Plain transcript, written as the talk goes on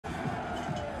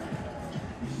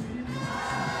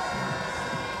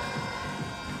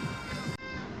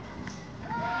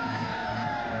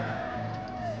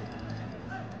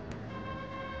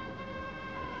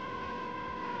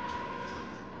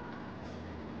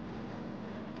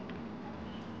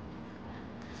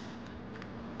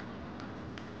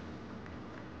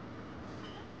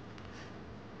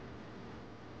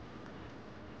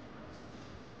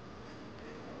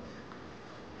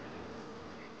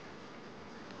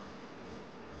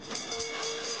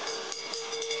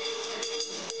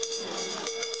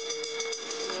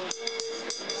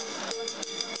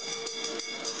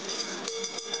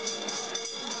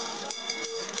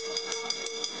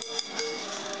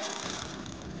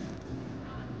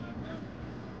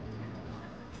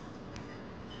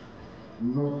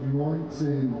Noch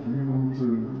 19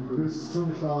 Minuten bis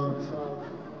zum Start.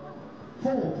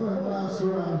 Fourth and last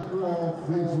round of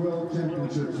these World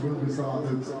Championships will be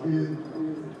started in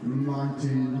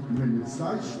 19 minutes.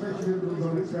 Gleich sprechen wir mit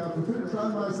unserem Experten Philipp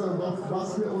Steinmeister,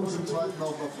 was wir uns im zweiten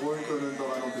Lauf noch freuen können,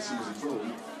 dabei noch ein bisschen Musik für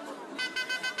uns.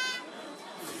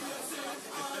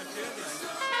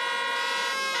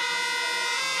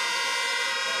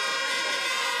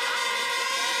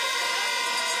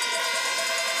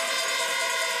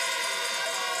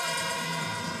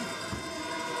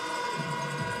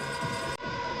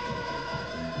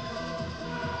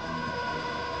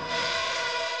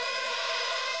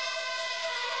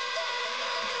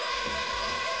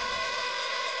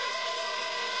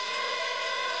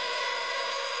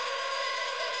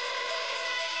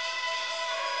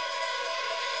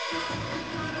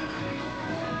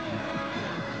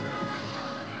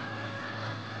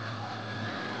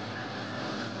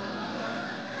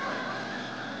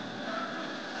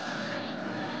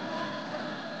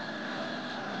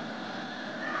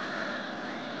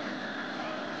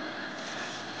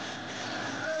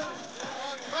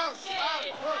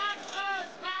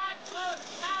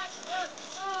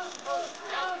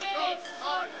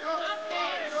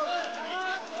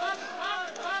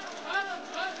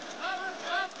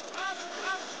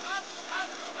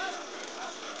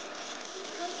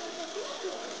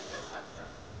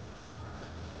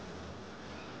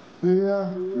 Der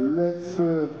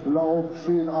letzte Lauf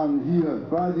steht an hier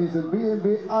bei diesen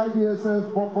BMW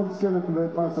IBSF Bob- und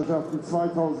Skeleton-Weltmeisterschaften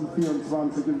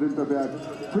 2024 in Winterberg.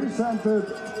 Presented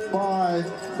by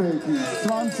Felti.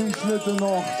 20 Schritte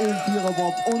noch im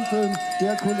Viererbob. Unten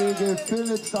der Kollege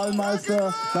Philipp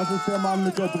Steinmeister. Das ist der Mann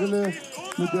mit der Brille,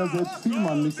 mit der selbst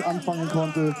Vielmann nichts anfangen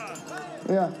konnte.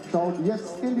 Er schaut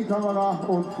jetzt in die Kamera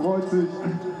und freut sich,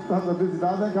 dass er für Sie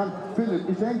da sein kann. Philipp,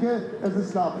 ich denke, es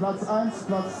ist klar, Platz 1,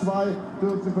 Platz 2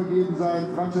 dürfte vergeben sein.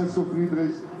 Francesco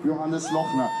Friedrich, Johannes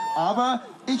Lochner. Aber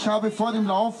ich habe vor dem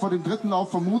Lauf, vor dem dritten Lauf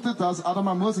vermutet, dass Adam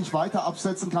Amur sich weiter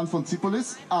absetzen kann von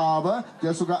Zipolis. Aber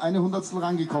der ist sogar eine Hundertstel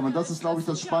rangekommen. Das ist, glaube ich,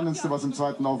 das Spannendste, was im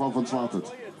zweiten Lauf auf uns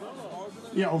wartet.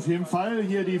 Ja, auf jeden Fall.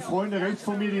 Hier die Freunde rechts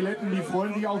von mir, die Letten, die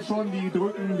freuen sich auch schon. Die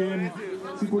drücken dem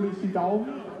Zipolis die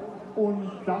Daumen.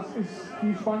 Und das ist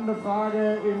die spannende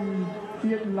Frage im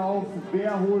vierten Lauf,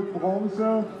 wer holt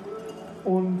Bronze?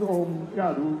 Und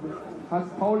ja, du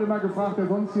hast Paul immer gefragt, der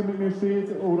sonst hier mit mir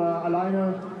steht oder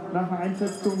alleine nach einer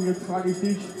Einschätzung. Jetzt frage ich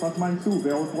dich, was meinst du,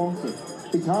 wer holt Bronze?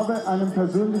 Ich habe einen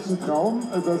persönlichen Traum,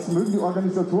 das mögen die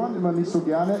Organisatoren immer nicht so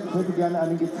gerne. Ich hätte gerne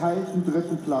einen geteilten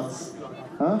dritten Platz.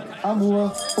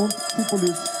 Amur und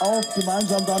Zipolis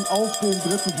gemeinsam dann auf den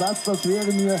dritten Platz, das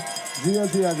wäre mir sehr,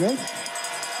 sehr recht.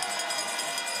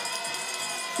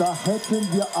 Da hätten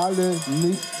wir alle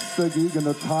nichts dagegen.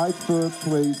 A tied third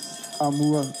place,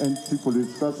 Amur und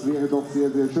Zipolis. Das wäre doch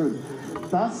sehr, sehr schön.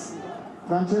 Dass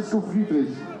Francesco Friedrich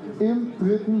im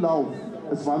dritten Lauf,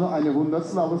 es war nur eine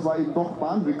Hundertstel, aber es war eben doch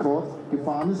Bahnrekord,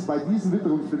 gefahren ist bei diesen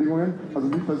Witterungsbedingungen. Also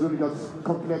mich persönlich hat es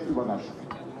komplett überrascht.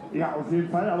 Ja, auf jeden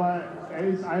Fall, aber er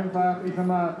ist einfach, ich sag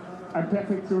mal, ein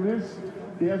Perfektionist,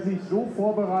 der sich so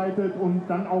vorbereitet und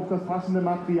dann auch das passende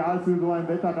Material für so ein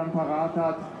Wetter dann parat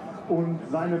hat. Und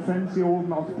seine Fans hier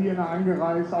oben aus Pirna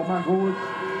angereist, auch mal gut.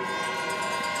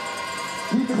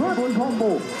 Die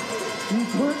Tröten-Kombo. Die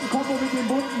Tröten-Kombo mit den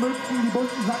bunten Mützen, die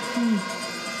bunten Sachsen.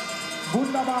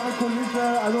 Wunderbare Kulisse.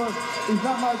 Also ich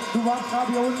sag mal, du warst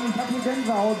gerade hier unten, ich habe hier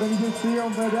Gänsehaut, wenn ich hier stehe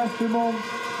und bei der Stimmung.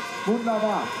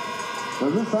 Wunderbar. Das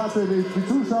ist tatsächlich, die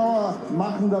Zuschauer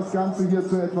machen das Ganze hier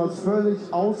zu etwas völlig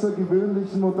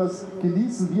Außergewöhnlichem und das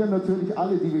genießen wir natürlich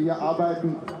alle, die wir hier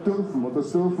arbeiten dürfen. Und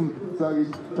das dürfen, sage ich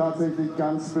tatsächlich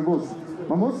ganz bewusst.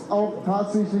 Man muss auch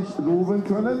tatsächlich loben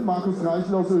können, Markus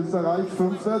Reichel aus Österreich,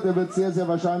 Fünfter, der wird sehr, sehr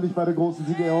wahrscheinlich bei der großen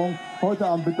Siegerehrung heute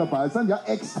Abend mit dabei sein. Ja,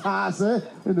 Ekstase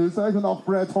in Österreich und auch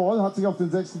Brad Hall hat sich auf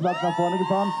den 6. Platz nach vorne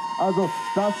gefahren. Also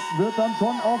das wird dann schon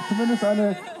auch zumindest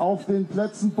eine auf den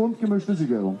Plätzen bunt gemischte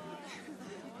Siegerehrung.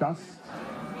 Das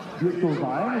wird so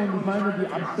sein und ich meine,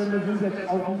 die Abstände sind jetzt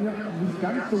auch nicht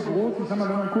ganz so groß. Ich sag mal,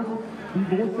 wenn man guckt,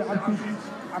 wie groß der Abstand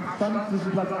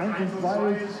zwischen Platz 1 und 2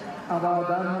 ist, aber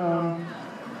dann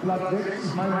Platz 6,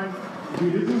 ich meine,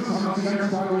 wir wissen es, haben es die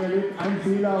ganzen Tage erlebt, ein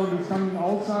Fehler und es kann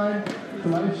auch sein,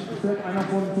 vielleicht fällt einer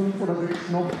von 5 oder 6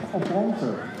 noch auf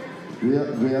Bronze. Wir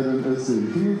werden es sehen.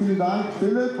 Vielen, vielen Dank,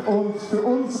 Philipp. Und für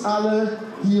uns alle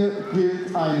hier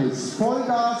gilt eines.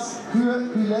 Vollgas für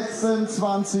die letzten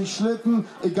 20 Schlitten.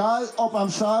 Egal ob am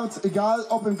Start, egal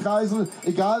ob im Kreisel,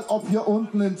 egal ob hier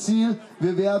unten im Ziel.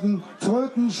 Wir werden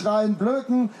tröten, schreien,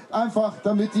 blöken. Einfach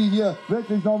damit die hier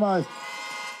wirklich nochmal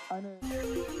eine...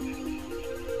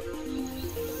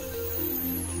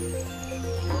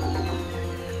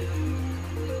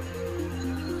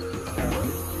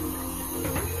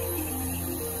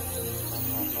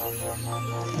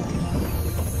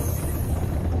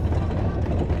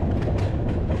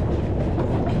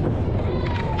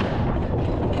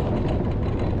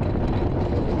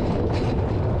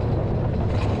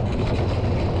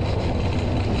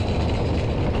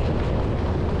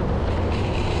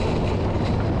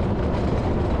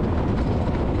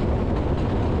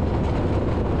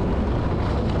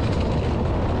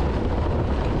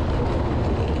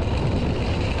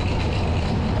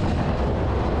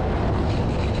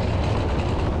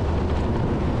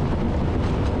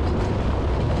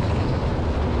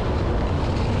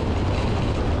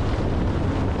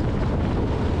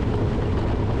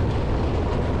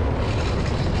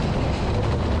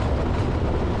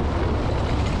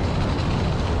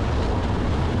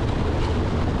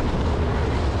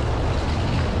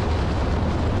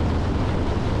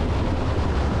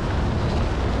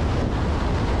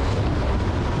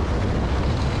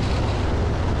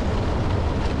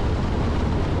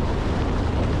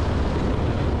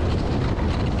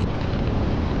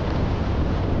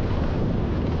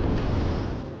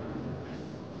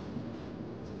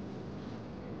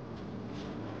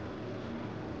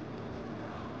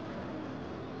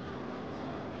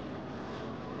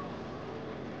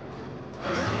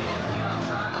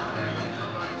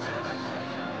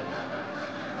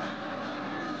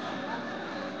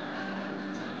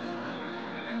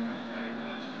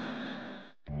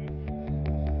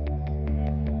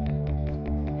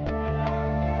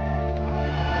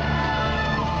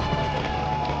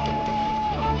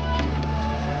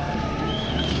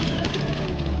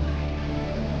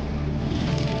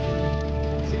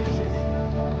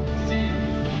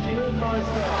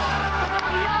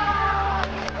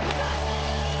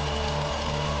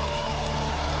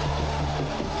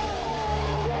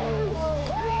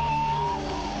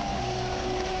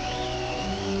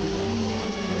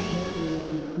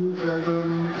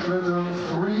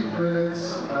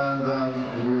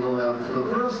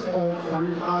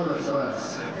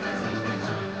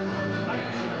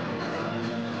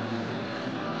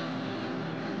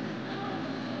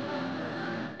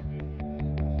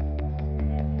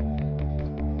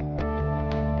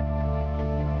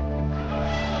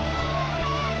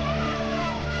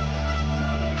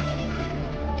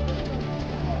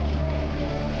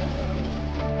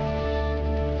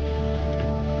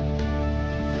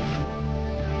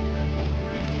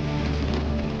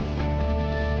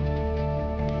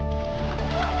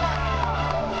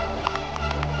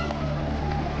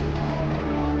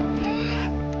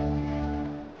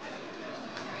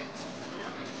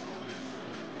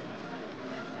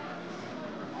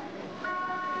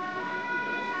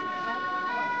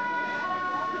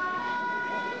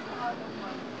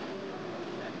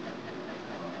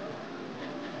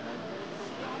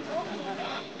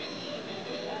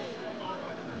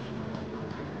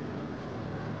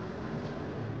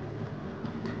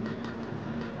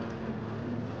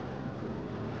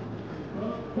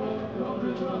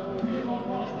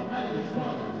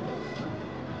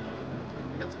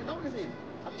 Ganz genau gesehen.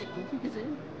 Habt ihr Goofy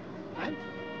gesehen? Nein?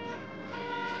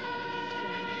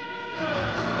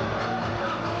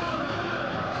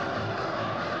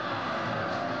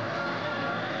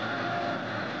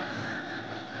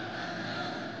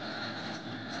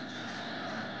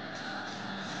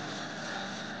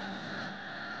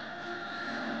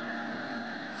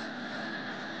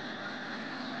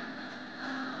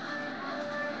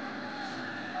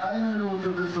 Eine Minute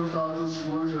bis zum Start des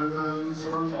Sprungrittens,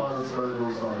 5-mal das Feld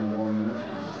lossagen wollen.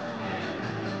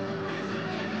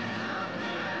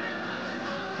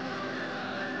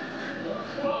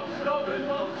 Bob,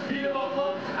 Doppelbob,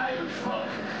 Viererbob, Einschwung.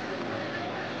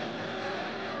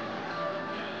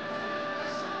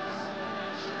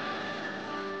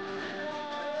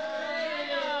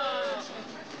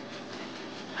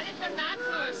 Alle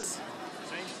Granatenlos!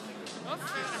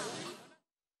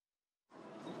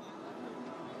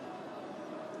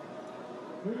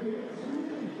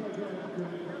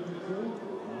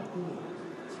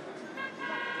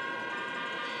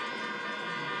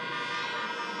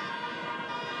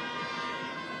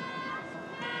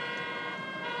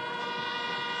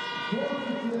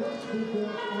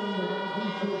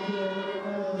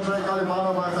 Track, alle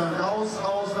Bahnarbeiter raus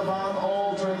aus der Bahn.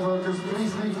 All track workers,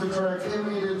 please leave the track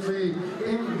immediately.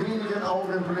 In wenigen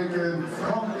Augenblicken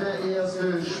kommt der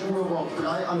erste Spurbock.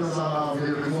 3 Ansagen haben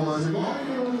wir, bevor es in 9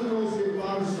 Minuten losgeht.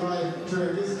 Bobsleigh,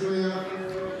 track ist clear.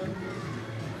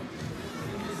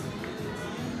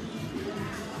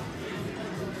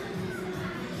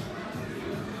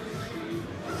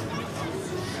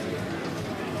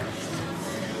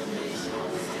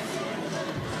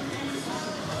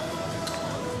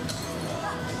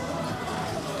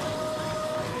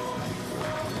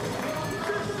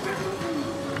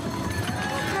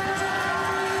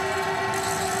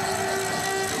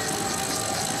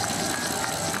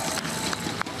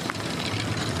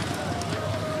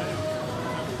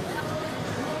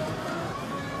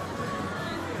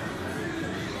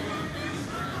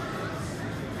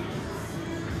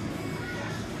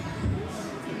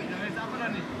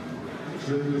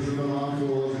 Stellen Sie sich mal an,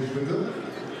 Vorsicht bitte.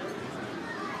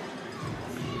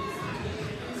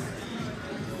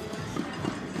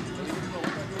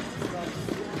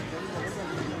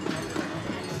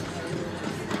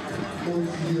 Und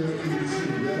hier im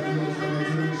Ziel werden wir uns dann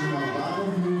natürlich schon mal warm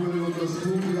jubeln und das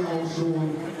tun wir auch schon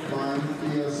beim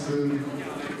ersten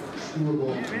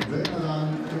Spurbock. Wenn er dann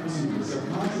im Ziel ist, ein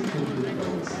paar Sekunden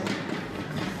dauert es.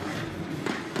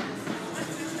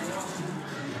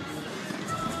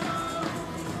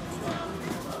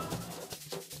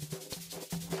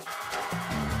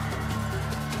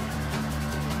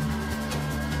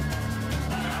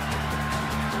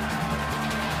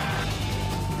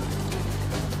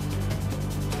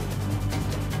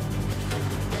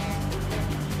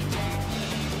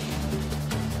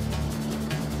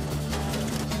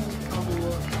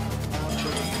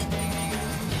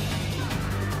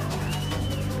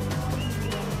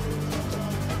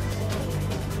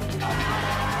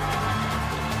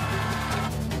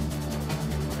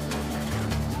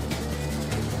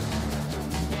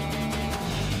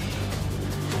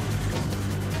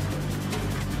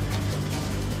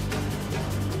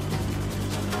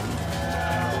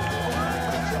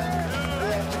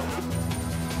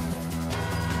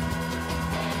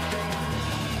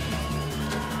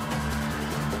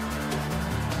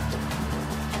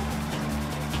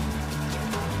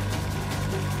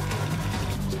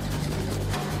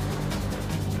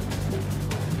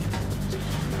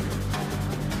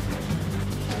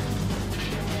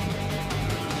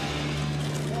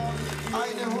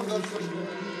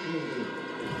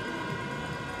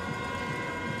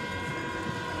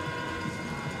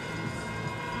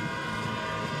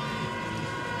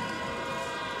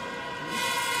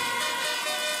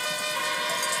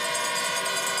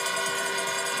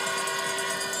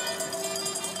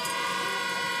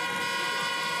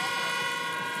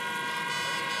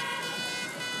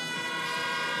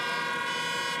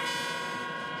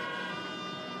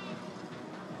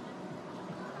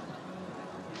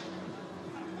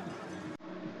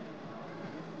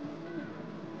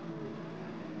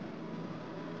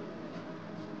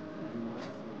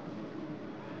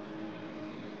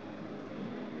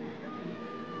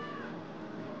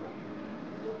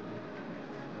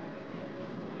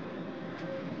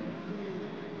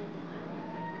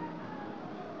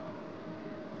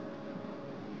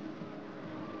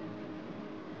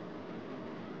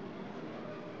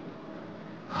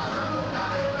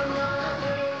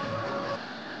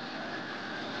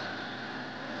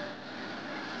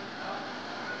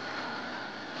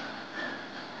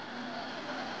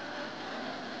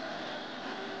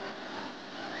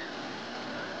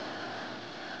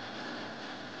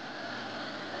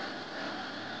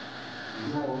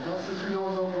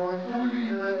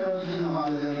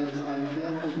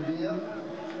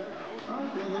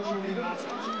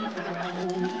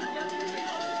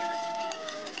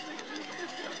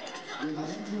 Wir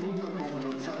lassen Sie runterkommen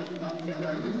und zeigen dann, wie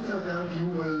der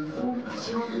Winterberg-Jubel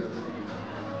funktioniert.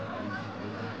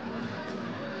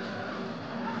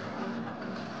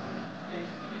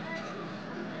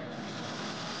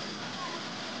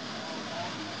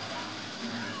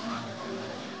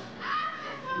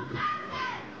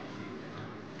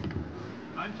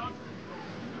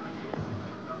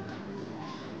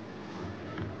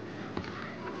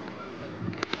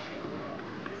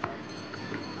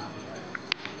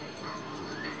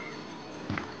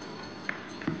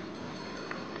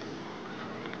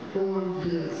 Und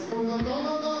jetzt unser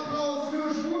Donnerapplaus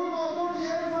für Schwulmob und die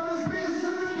Helfer des BSC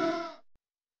Winterberg.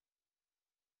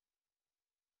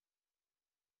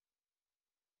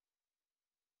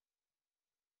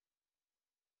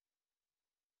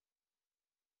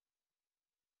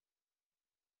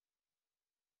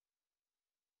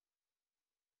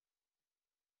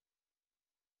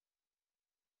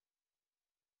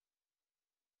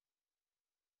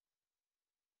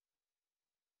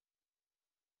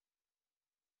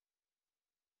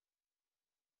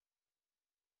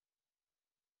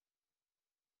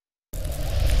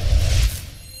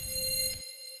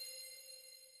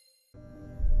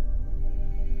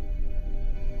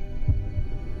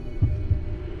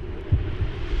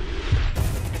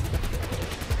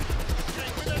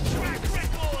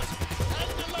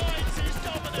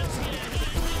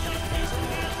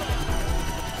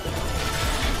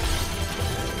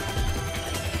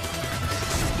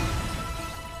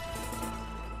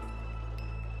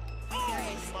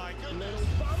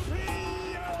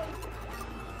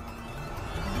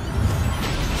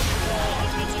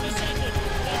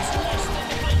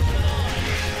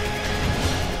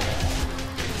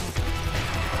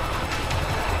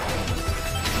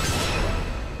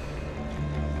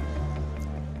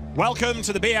 Welcome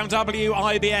to the BMW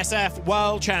IBSF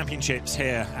World Championships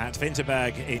here at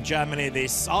Winterberg in Germany.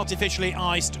 This artificially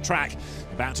iced track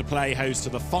about to play host to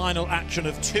the final action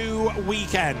of 2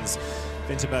 weekends.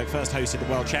 Winterberg first hosted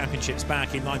the World Championships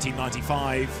back in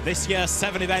 1995. This year,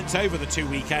 7 events over the 2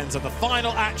 weekends, and the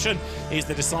final action is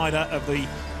the decider of the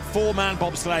 4-man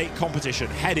bobsleigh competition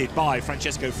headed by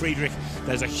Francesco Friedrich.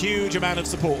 There's a huge amount of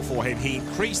support for him. He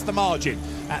increased the margin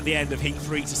at the end of heat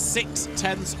 3 to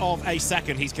 0.6 of a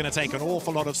second. He's going to take an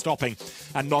awful lot of stopping,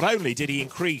 and not only did he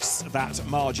increase that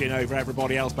margin over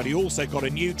everybody else, but he also got a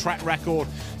new track record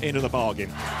into the bargain.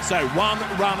 So 1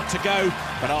 run to go,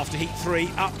 but after heat 3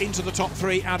 up into the top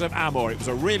 3, Adam Amor. It was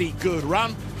a really good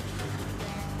run,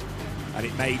 and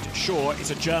it made sure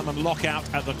it's a German lockout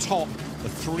at the top. The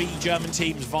 3 German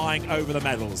teams vying over the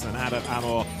medals, and Adam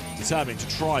Amor determined to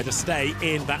try to stay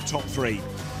in that top 3.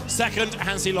 Second,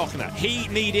 Hansi Lochner. He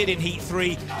needed in heat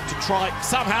 3 to try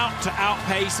somehow to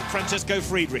outpace Francesco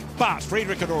Friedrich, but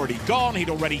Friedrich had already gone. He'd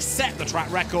already set the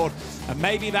track record, and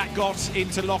maybe that got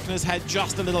into Lochner's head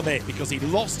just a little bit because he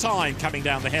lost time coming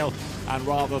down the hill, and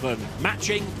rather than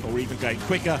matching or even going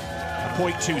quicker, a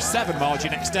 0.27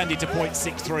 margin extended to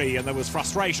 0.63, and there was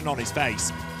frustration on his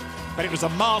face. But it was a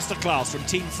masterclass from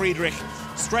Team Friedrich,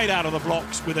 straight out of the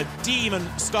blocks with a demon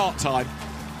start time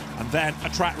and then a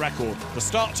track record. The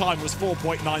start time was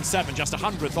 4.97, just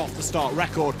 100th off the start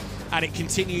record, and it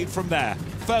continued from there.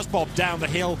 First bob down the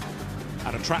hill,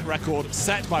 and a track record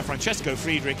set by Francesco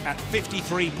Friedrich at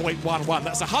 53.11.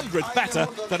 That's 100th better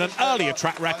than an earlier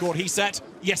track record he set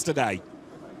yesterday.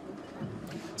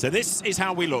 So this is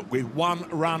how we look with 1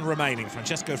 run remaining.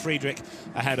 Francesco Friedrich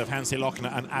ahead of Hansi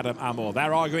Lochner and Adam Amor.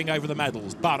 They're arguing over the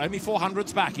medals, but only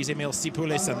 400ths back is Emil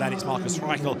Sipulis, and then it's Markus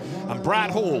Reichel and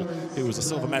Brad Hall, who was a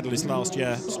silver medalist last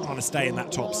year, trying to stay in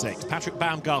that top 6. Patrick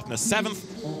Baumgartner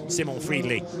 7th, Simon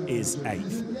Friedli is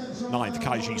 8th. 9th,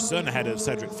 Kai Ji Sun ahead of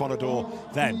Cedric Follodor.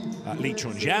 Then Li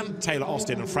Chunjian, Taylor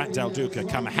Austin and Frank Del Duca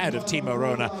come ahead of Timo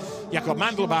Rona. Jakob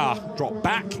Mandelbauer dropped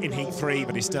back in heat 3,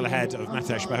 but he's still ahead of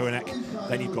Matej Bohunek.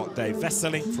 Then you've got Dave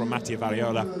Vesseling from Mattia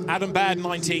Variola. Adam Baird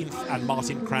 19th and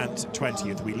Martin Krant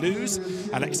 20th. We lose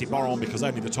Alexis Boron because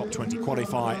only the top 20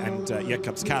 qualify, and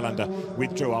Jakobs Kalander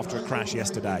withdrew after a crash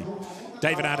yesterday.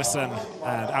 David Addison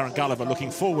and Aaron Gulliver looking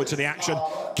forward to the action.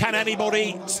 Can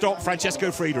anybody stop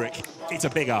Francesco Friedrich? It's a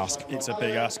big ask. It's a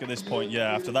big ask at this point,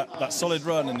 yeah. After that solid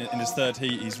run in his 3rd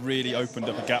heat, he's really opened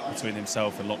up a gap between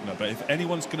himself and Lochner. But if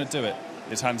anyone's going to do it,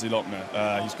 it's Hansi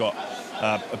Lochner. He's got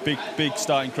a big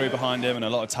starting crew behind him and a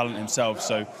lot of talent himself,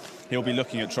 so he'll be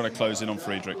looking at trying to close in on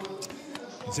Friedrich.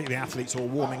 You see the athletes all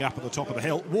warming up at the top of the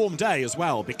hill. Warm day as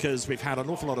well, because we've had an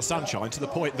awful lot of sunshine, to the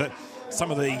point that some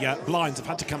of the blinds have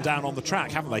had to come down on the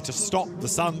track, haven't they, to stop the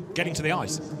sun getting to the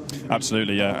ice.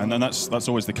 Absolutely, yeah, and then that's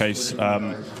always the case. You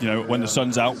know, when the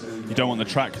sun's out, you don't want the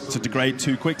track to degrade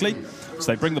too quickly.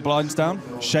 So they bring the blinds down,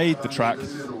 shade the track,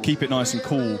 keep it nice and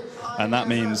cool, and that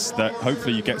means that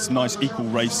hopefully you get some nice equal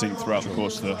racing throughout the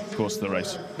course of the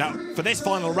race. Now, for this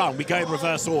final run, we go in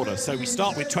reverse order. So we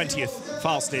start with 20th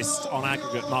fastest on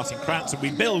aggregate Martin Krantz, and we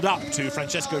build up to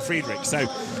Francesco Friedrich. So,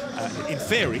 in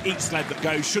theory, each sled that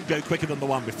goes should go quicker than the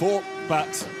one before,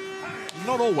 but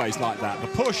not always like that. The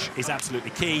push is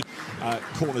absolutely key.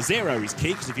 Corner 0 is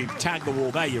key, because if you tag the wall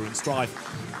there, you're in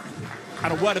strife.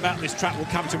 And a word about this track will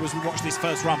come to as we watch this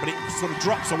first run, but it sort of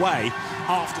drops away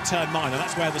after turn 9, and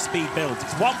that's where the speed builds.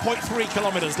 It's 1.3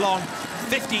 kilometres long,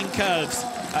 15 curves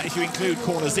if you include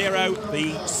corner 0.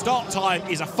 The start time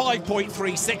is a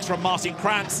 5.36 from Martin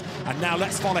Krantz, and now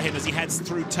let's follow him as he heads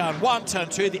through turn 1, turn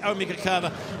 2, the Omega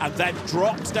curve, and then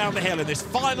drops down the hill in this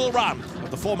final run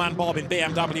of the four-man bob in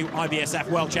BMW IBSF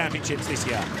World Championships this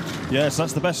year. Yes,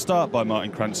 that's the best start by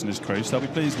Martin Krantz and his crew, so they'll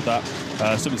be pleased with that.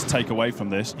 Something to take away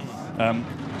from this.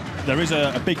 There is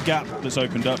a big gap that's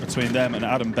opened up between them and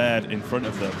Adam Baird in front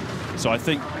of them. So I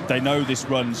think they know this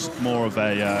run's more of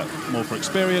a more for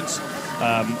experience,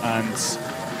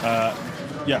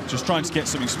 yeah, just trying to get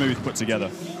something smooth put together.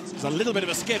 There's a little bit of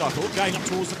a skid, I thought, going up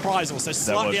towards the Kreisel, so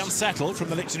slightly unsettled from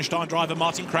the Liechtenstein driver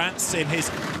Martin Krantz in his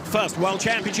first World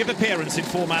Championship appearance in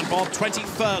four-man bob,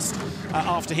 21st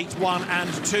after heats 1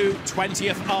 and 2,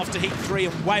 20th after heat 3,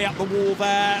 and way up the wall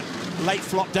there. Late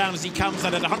flop down as he comes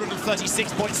in at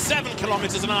 136.7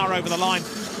 kilometres an hour over the line.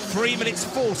 3 minutes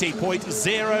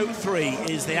 40.03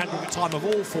 is the aggregate time of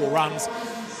all 4 runs.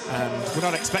 And we're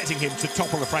not expecting him to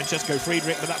topple a Francesco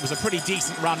Friedrich, but that was a pretty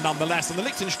decent run nonetheless. And the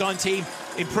Liechtenstein team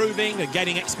improving and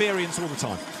gaining experience all the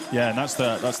time. Yeah, and that's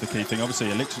the key thing.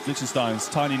 Obviously, Liechtenstein's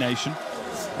a tiny nation.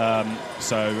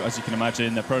 So, as you can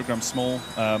imagine, their program's small.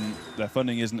 Their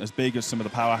funding isn't as big as some of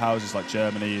the powerhouses like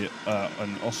Germany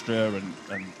and Austria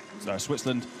and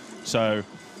Switzerland. So,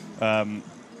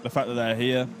 the fact that they're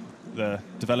here, they're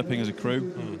developing as a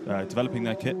crew, developing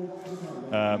their kit.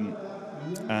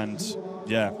 And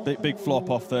yeah, big flop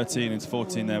off 13 into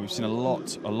 14 there. We've seen a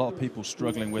lot of people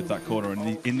struggling with that corner,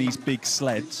 and in these big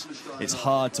sleds, it's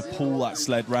hard to pull that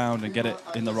sled round and get it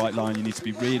in the right line. You need to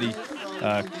be really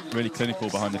clinical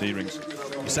behind the D-rings.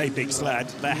 You say big sled,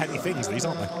 they're heavy things, these,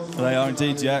 aren't they? They are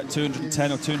indeed, yeah,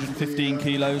 210 or 215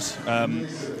 kilos,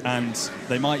 and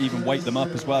they might even weight them up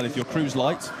as well. If your crew's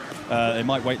light, they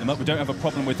might weight them up. We don't have a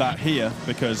problem with that here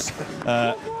because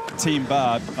Team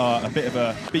Bad are a bit of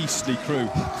a beastly crew.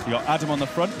 You got Adam on the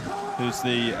front, who's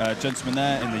the gentleman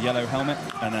there in the yellow helmet,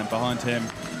 and then behind him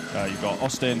you've got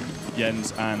Austin,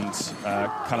 Jens, and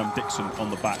Callum Dixon on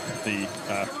the back, the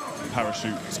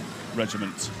parachute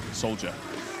regiment soldier.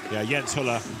 Yeah, Jens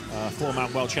Huller,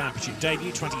 four-man World Championship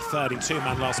debut, 23rd in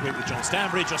two-man last week with John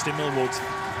Stanbury. Justin Millward's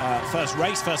first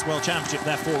World Championship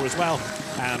therefore as well.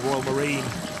 And Royal Marine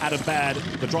Adam Baird,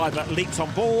 the driver, leaps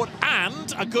on board,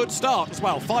 and a good start as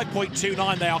well.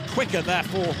 5.29, they are quicker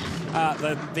therefore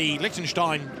than the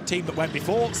Liechtenstein team that went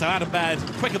before. So Adam Baird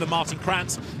quicker than Martin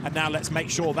Krantz, and now let's make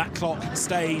sure that clock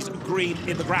stays green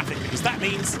in the graphic, because that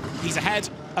means he's ahead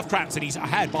of Krantz, and he's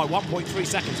ahead by 1.3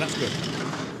 seconds. That's good.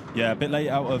 Yeah, a bit late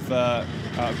out of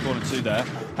corner 2 there.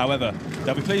 However,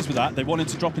 they'll be pleased with that. They wanted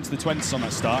to drop into the 20s on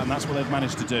that start, and that's what they've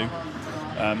managed to do.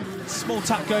 Small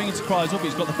tap going into Kreisel, but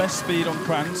he's got the best speed on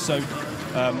Krantz, so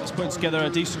he's putting together a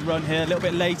decent run here. A little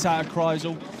bit late out of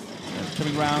Kreisel.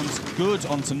 Coming round good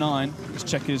onto 9. Let's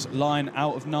check his line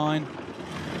out of 9.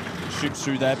 Shoots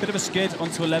through there. Bit of a skid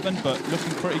onto 11, but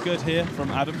looking pretty good here from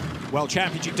Adam. World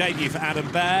Championship debut for Adam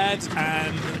Baird,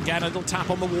 and again a little tap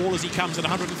on the wall as he comes at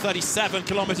 137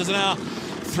 kilometres an hour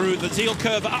through the Zeal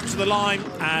curve up to the line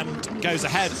and goes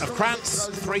ahead of Krantz,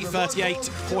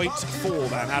 3:38.4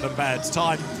 then Adam Baird's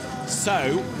time.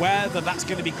 So whether that's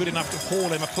going to be good enough to haul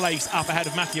him a place up ahead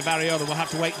of Mattia Variola, we'll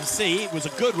have to wait and see. It was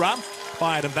a good run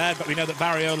by Adam Baird, but we know that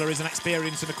Variola is an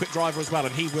experienced and a quick driver as well,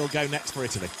 and he will go next for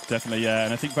Italy. Definitely, yeah,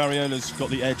 and I think Variola's got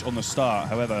the edge on the start.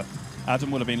 However, Adam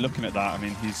will have been looking at that. I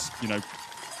mean, he's,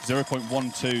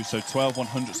 0.12, so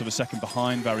 12/100ths of a second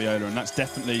behind Variola, and that's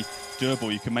definitely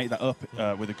doable. You can make that up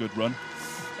with a good run.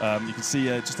 You can see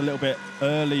just a little bit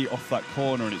early off that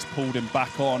corner, and it's pulled him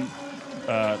back on.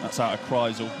 That's out of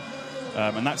Kreisel.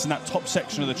 And that's in that top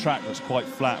section of the track that's quite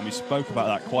flat, and we spoke about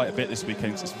that quite a bit this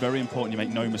weekend. It's very important you make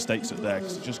no mistakes up there,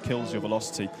 because it just kills your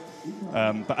velocity.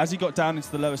 But as he got down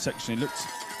into the lower section, he looked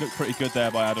pretty good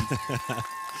there by Adam.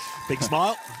 Big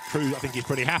smile. Crew, I think, he's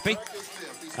pretty happy.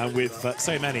 And with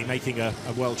so many making a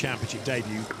World Championship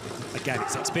debut, again,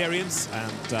 it's experience,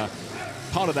 and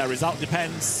part of their result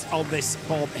depends on this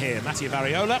Bob here. Mattia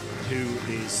Variola, who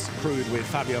is crewed with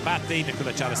Fabio Batti,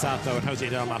 Nicola Ciarasato and Jose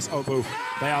Delmas Obu.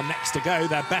 They are next to go.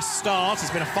 Their best start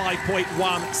has been a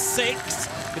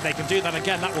 5.16. If they can do that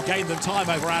again, that will gain them time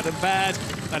over Adam Baird.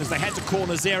 And as they head to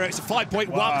corner 0, it's a 5.13,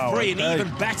 wow, okay. An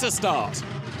even better start.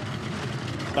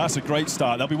 That's a great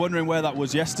start. They'll be wondering where that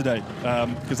was yesterday,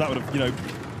 because that would have, you know,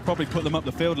 probably put them up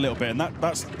the field a little bit, and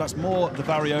that's more the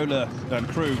Variola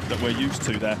crew that we're used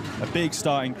to there. A big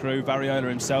starting crew. Variola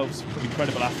himself,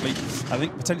 incredible athlete. I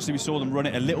think potentially we saw them run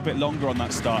it a little bit longer on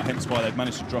that start, hence why they've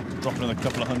managed to drop another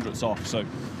couple of hundredths off. So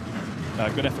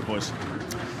good effort, boys.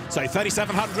 So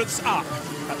 37 hundredths up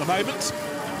at the moment,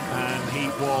 and he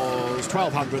was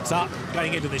 12 hundredths up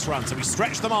going into this run. So he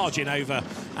stretched the margin over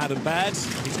Adam Baird,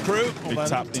 his crew. Big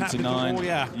tap into 9. Ball,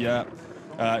 yeah.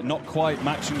 Not quite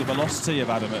matching the velocity of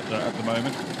Adam at the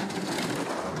moment.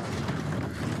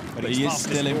 But he is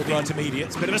still in front.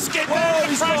 Intermediates. Bit of a skid. Whoa,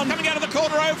 he's gone. Coming out of the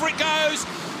corner, over it goes.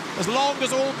 As long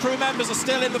as all crew members are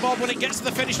still in the Bob, when it gets to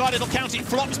the finish line, it'll count. It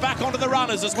flops back onto the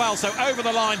runners as well. So over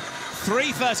the line,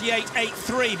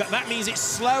 3:38.83, but that means it's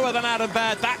slower than Adam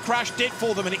Baird. That crash did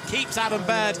for them, and it keeps Adam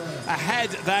Baird ahead.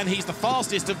 Then he's the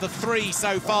fastest of the 3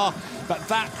 so far, but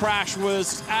that crash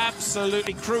was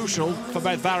absolutely crucial for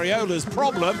both Variola's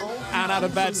problem and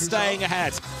Adam Baird staying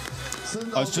ahead.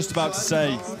 I was just about to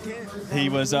say, he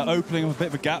was opening up a bit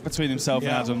of a gap between himself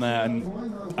and Adam there, and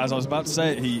as I was about to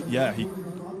say it, he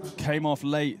came off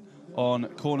late on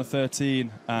corner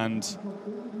 13 and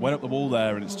went up the wall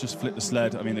there, and it's just flipped the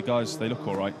sled. I mean, the guys, they look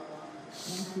all right,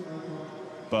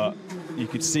 but you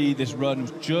could see this run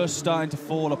was just starting to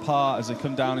fall apart as they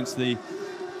come down into the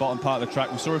bottom part of the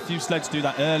track. We saw a few sleds do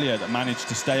that earlier that managed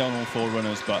to stay on all 4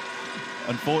 runners, but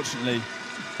unfortunately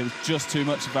it was just too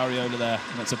much of Variola there,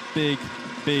 and that's a big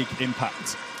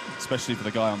impact, especially for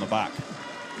the guy on the back.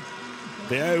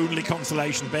 The only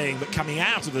consolation being that coming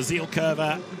out of the Zeal curve,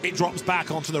 it drops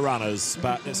back onto the runners.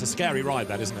 But it's a scary ride,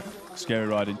 that, isn't it? Scary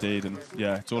ride indeed, and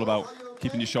yeah, it's all about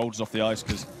keeping your shoulders off the ice,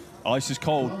 because ice is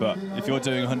cold, but if you're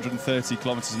doing 130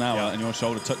 kilometers an hour and your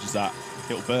shoulder touches that,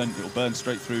 it'll burn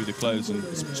straight through the clothes and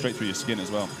straight through your skin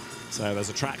as well. So there's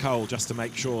a track hold just to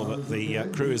make sure that the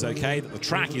crew is okay, that the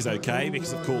track is okay,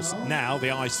 because of course now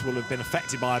the ice will have been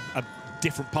affected by a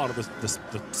different part of the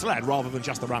sled rather than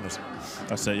just the runners.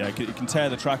 That's it, yeah. You can tear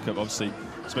the track up, obviously,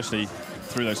 especially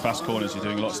through those fast corners. You're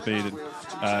doing a lot of speed, and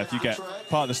if you get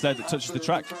part of the sled that touches the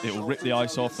track, it will rip the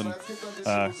ice off and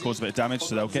cause a bit of damage,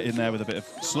 so they'll get in there with a bit of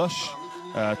slush.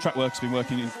 Track work's been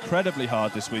working incredibly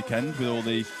hard this weekend with all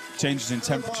the changes in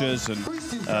temperatures and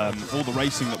all the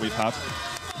racing that we've had.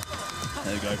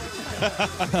 There you go.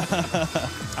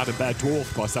 Adam Baird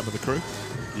dwarfed by some of the crew.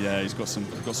 Yeah, he's got some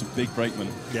big brakemen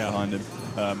behind him,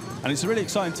 and it's a really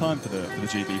exciting time for the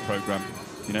GB program.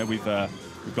 You know, we've got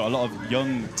a lot of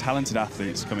young, talented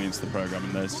athletes coming into the program,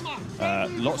 and there's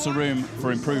lots of room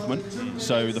for improvement.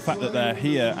 So the fact that they're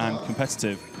here and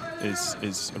competitive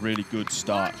is a really good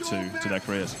start to their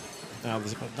careers. Now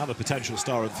there's another potential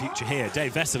star of the future here,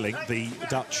 Dave Wesseling, the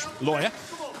Dutch lawyer.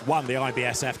 Won the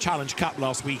IBSF Challenge Cup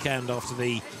last weekend after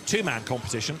the 2-man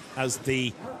competition as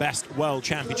the best World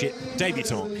Championship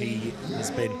debutant. He has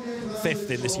been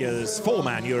 5th in this year's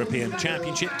 4-man European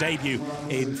Championship, debut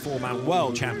in 4-man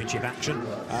World Championship action,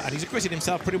 and he's acquitted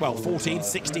himself pretty well, 14,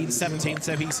 16, 17,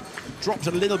 so he's dropped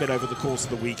a little bit over the course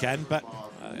of the weekend, but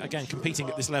again, competing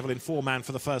at this level in 4-man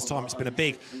for the first time, it's been a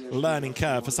big learning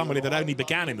curve for somebody that only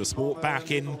began in the sport back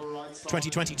in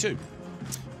 2022.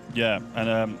 Yeah,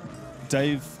 and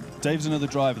Dave's another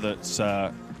driver that's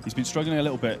he's been struggling a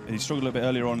little bit. He struggled a little bit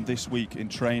earlier on this week in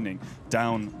training,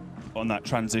 down on that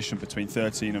transition between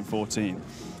 13 and 14.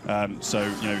 So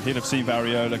you know, he'd have seen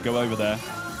Variola go over there,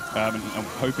 and I'm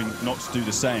hoping not to do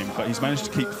the same. But he's managed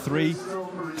to keep 3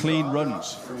 clean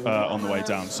runs on the way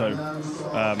down. So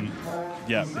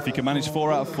yeah, if he can manage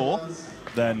 4 out of 4,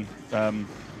 then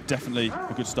definitely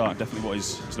a good start. Definitely what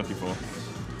he's looking for.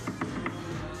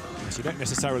 You don't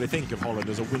necessarily think of Holland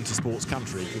as a winter sports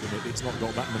country, given that it's not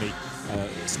got that many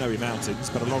snowy mountains,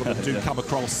 but a lot of them do come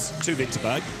across to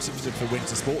Winterberg for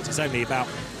winter sports. It's only about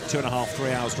 2.5,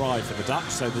 3 hours drive for the Dutch,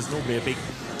 so there's normally a big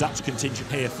Dutch contingent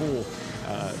here for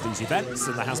these events,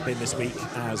 and there has been this week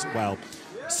as well.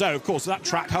 So, of course, that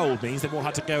track hold means they've all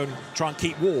had to go and try and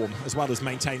keep warm as well as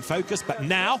maintain focus, but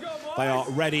now they are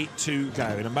ready to go.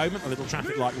 In a moment, a little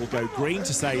traffic light will go green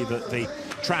to say that the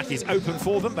track is open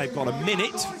for them. They've got a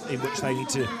minute in which they need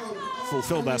to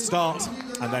fulfill their start,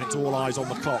 and then it's all eyes on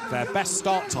the clock. Their best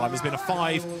start time has been a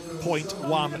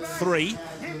 5.13.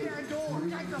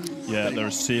 Yeah, they're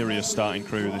a serious starting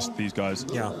crew, these guys.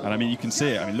 Yeah. And I mean, you can see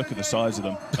it. I mean, look at the size of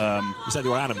them. You said they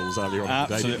were animals earlier on.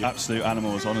 Absolute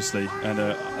animals, honestly. And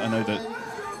I know that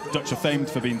Dutch are famed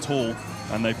for being tall,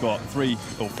 and they've got 3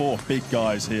 or 4 big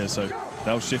guys here, so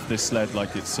they'll shift this sled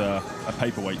like it's a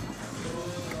paperweight.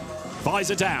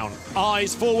 Visor down,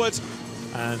 eyes forward,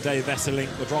 and Dave Wesseling,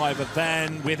 the driver,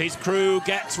 then with his crew,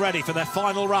 gets ready for their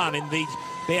final run in the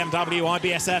BMW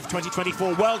IBSF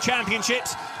 2024 World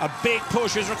Championships. A big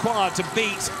push is required to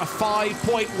beat a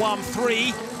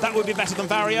 5.13. That would be better than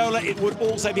Variola. It would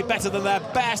also be better than their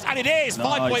best, and it is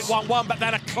nice. 5.11, but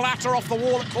then a clatter off the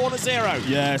wall at corner 0.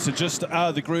 Yeah, so just out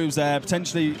of the grooves there.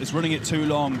 Potentially it's running it too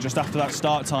long just after that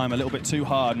start time, a little bit too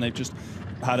hard, and they've just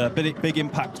had a big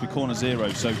impact with corner 0,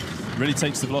 so really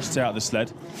takes the velocity out of the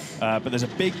sled. But there's a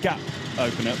big gap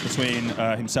open up between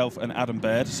himself and Adam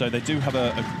Baird, so they do have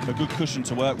a good cushion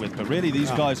to work with. But really, these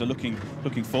guys are looking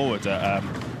forward at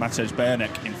Matej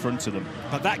Bernek in front of them.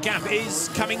 But that gap is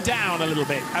coming down a little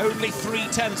bit. Only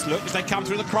 3/10 look as they come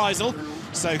through the Kreisel.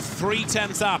 So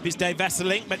 3/10 up is Dave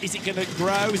Wesseling, but is it going to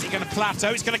grow? Is it going to plateau?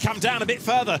 It's going to come down a bit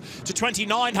further to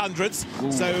 2900s.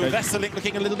 So okay. Wesseling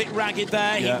looking a little bit ragged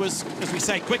there. Yeah. He was, as we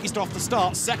say, quickest off the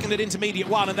start, second at intermediate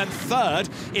 1, and then third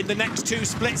in the next 2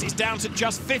 splits. It's down to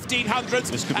just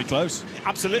 1500s. This could be close.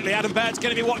 Absolutely. Adam Baird's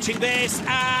going to be watching this,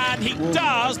 and he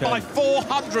does by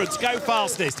 400s go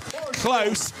fastest.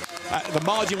 Close. The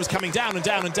margin was coming down and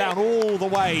down and down all the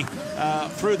way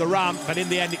through the run, but in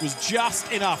the end it was just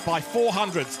enough by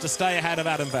 400s to stay ahead of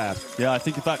Adam Baird. Yeah, I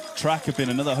think if that track had been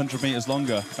another 100 metres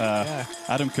longer,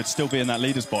 Adam could still be in that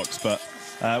leader's box, but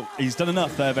he's done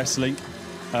enough there, Wesseling.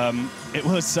 It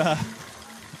was a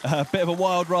bit of a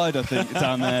wild ride, I think,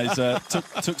 down there. He's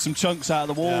took some chunks out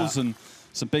of the walls and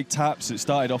some big taps. It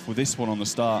started off with this one on the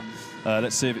start.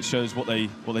 Let's see if it shows what they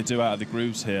do out of the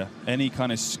grooves here. Any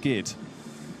kind of skid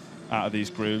out of these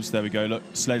grooves. There we go. Look,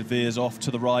 sled veers off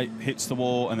to the right, hits the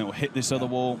wall, and it will hit this other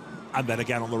wall. And then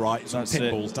again on the right. That's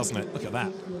pitballs, doesn't it? Look at that.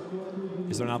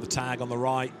 Is there another tag on the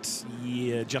right?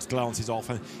 Yeah, just glances off.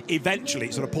 And eventually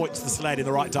it sort of points the sled in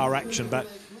the right direction, but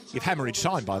you've hemorrhaged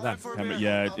time by then.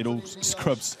 Yeah, it all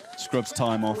scrubs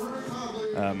time off.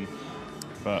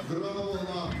 But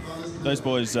those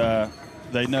boys,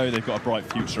 they know they've got a bright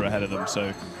future ahead of them,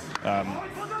 so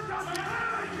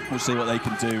we'll see what they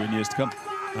can do in years to come.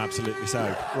 Absolutely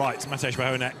so. Right, Matej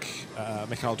Bernek,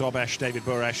 Michal Dobeš, David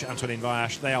Bureš, Antonín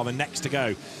Vajáš, they are the next to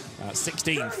go.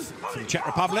 16th from the Czech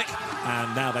Republic,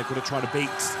 and now they've got to try to beat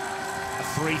a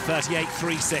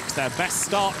 3:38.36. Their best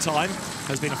start time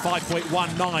has been a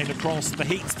 5.19 across the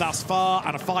heats thus far,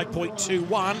 and a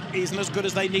 5.21 isn't as good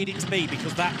as they need it to be,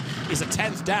 because that is a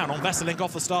 10th down on Wesseling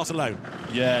off the start alone.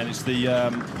 Yeah, and it's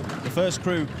the first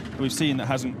crew we've seen that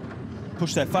hasn't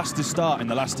pushed their fastest start in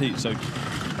the last heat, so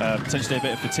potentially a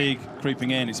bit of fatigue creeping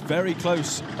in. It's very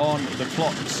close on the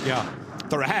clocks. Yeah,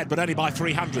 they're ahead, but only by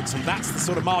 300s, and that's the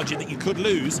sort of margin that you could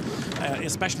lose,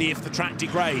 especially if the track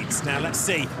degrades. Now, let's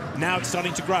see. Now it's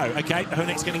starting to grow. Okay,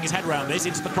 Honek's getting his head around this,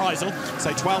 into the Kreisel,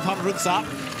 so 1200s up.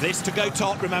 This to go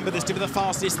top. Remember, this to be the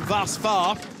fastest thus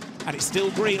far. And it's still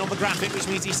green on the graphic, which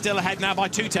means he's still ahead now by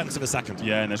 0.2 of a second.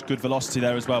 Yeah, and there's good velocity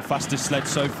there as well. Fastest sled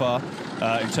so far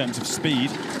in terms of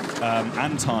speed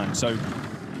and time. So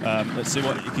let's see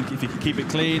if he can keep it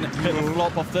clean. A bit of a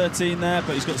flop off 13 there,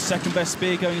 but he's got the second best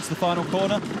speed going into the final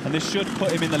corner, and this should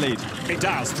put him in the lead. It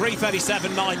does.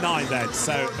 3:37.99 then.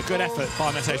 So a good effort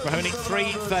by Matej Bernek.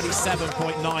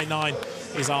 3:37.99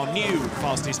 is our new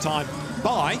fastest time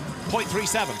by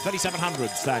 0.37,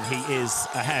 3700s. Then he is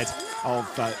ahead of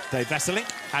Dave Wesseling.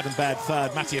 Adam Baird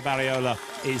third, Mattia Variola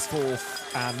is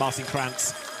fourth, and Martin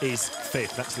Krantz is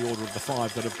fifth. That's the order of the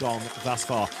 5 that have gone thus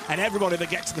far. And everybody that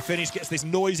gets to the finish gets this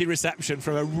noisy reception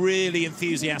from a really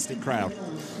enthusiastic crowd.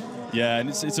 Yeah, and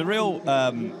it's a real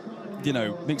you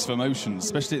know, mix of emotions,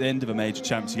 especially at the end of a major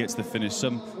champ to get to the finish.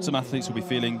 Some athletes will be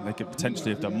feeling they could potentially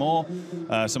have done more.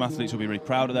 Some athletes will be really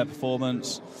proud of their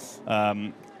performance.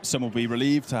 Some will be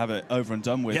relieved to have it over and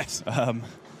done with. Yes.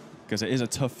 Because it is a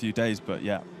tough few days, but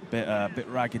yeah, a bit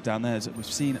ragged down there. We've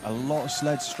seen a lot of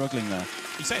sleds struggling there.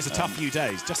 You say it's a tough few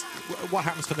days. Just what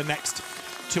happens for the next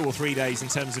 2 or 3 days in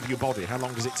terms of your body? How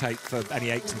long does it take for any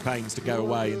aches and pains to go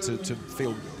away and to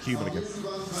feel human again?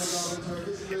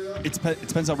 It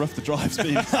depends how rough the drive's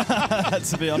been,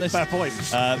 to be honest. Fair point.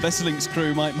 Wesseling's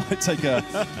crew might take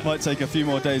a few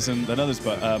more days than others,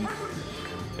 but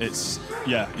it's,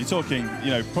 yeah, you're talking, you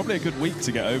know, probably a good week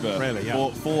to get over. Really, yeah.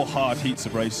 4 hard heats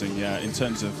of racing, yeah, in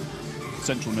terms of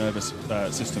central nervous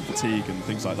system fatigue and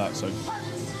things like that. So,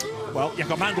 well,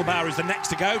 Jakob Mandelbauer is the next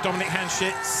to go. Dominic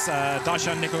Hanschitz,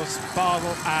 Daishan Nicholas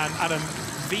Bartel, and Adam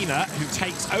Wiener, who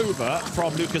takes over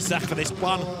from Lucas Zech for this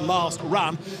one last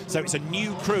run. So it's a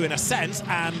new crew in a sense,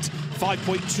 and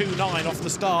 5.29 off the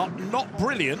start. Not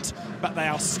brilliant, but they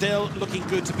are still looking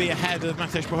good to be ahead of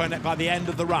Matej Bohonek by the end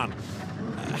of the run.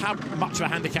 How much of a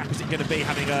handicap is it going to be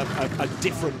having a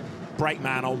different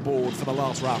brakeman on board for the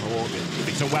last run, or if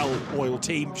it's a well-oiled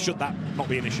team, should that not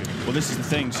be an issue? Well, this is the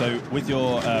thing. So with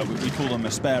your, we call them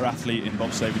a spare athlete in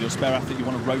bobsleigh. With your spare athlete, you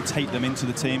want to rotate them into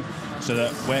the team so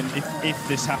that when, if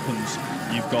this happens,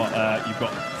 you've got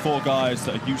 4 guys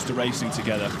that are used to racing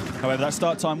together. However, that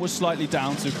start time was slightly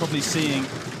down, so probably seeing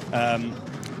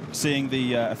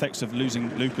the effects of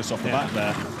losing Lucas off the back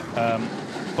there.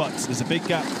 But there's a big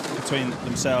gap between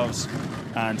themselves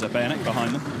and Bohonek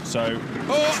behind them. So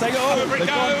over it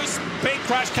goes. Big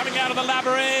crash coming out of the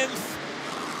labyrinth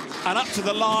and up to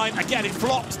the line. Again, it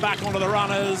flops back onto the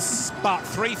runners, but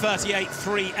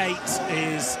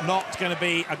 3:38.38 is not going to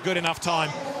be a good enough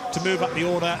time to move up the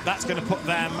order. That's going to put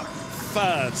them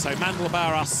 3rd. So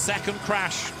Mandelbauer, our 2nd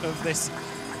crash of this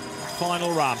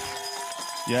final run.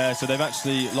 Yeah, so they've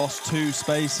actually lost 2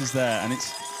 spaces there, and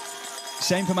it's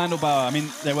shame for Mandelbauer. I mean,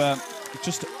 they were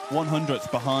just 100th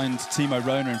behind Timo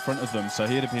Röner in front of them, so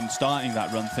he'd have been starting that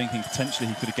run thinking potentially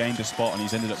he could have gained a spot, and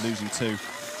he's ended up losing 2.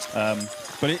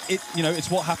 But you know,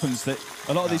 it's what happens, that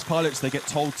a lot of these pilots, they get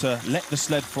told to let the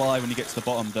sled fly when you get to the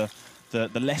bottom.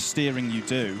 The less steering you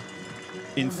do,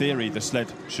 in theory, the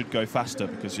sled should go faster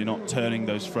because you're not turning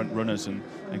those front runners and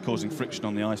causing friction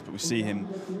on the ice. But we see him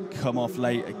come off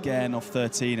late again off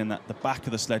 13, and that the back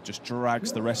of the sled just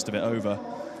drags the rest of it over.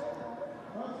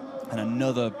 And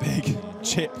another big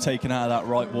chip taken out of that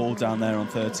right wall down there on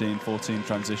 13-14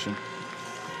 transition.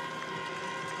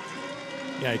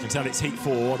 Yeah, you can tell it's heat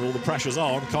forward, all the pressure's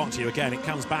on, can't you? Again, it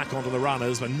comes back onto the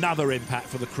runners, another impact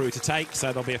for the crew to take,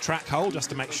 so there'll be a track hold just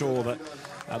to make sure that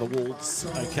the wall's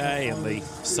okay and the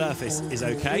surface is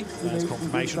okay. There's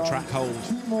confirmation, track hold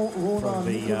from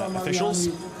the officials.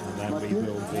 And then we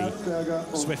will be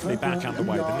swiftly back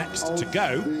underway. The next to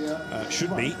go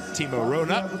should be Timo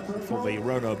Röner for the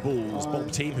Röner Bulls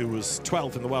Bob team, who was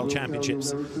 12th in the World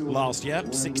Championships last year,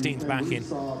 16th back in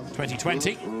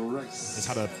 2020. He's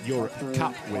had a Europe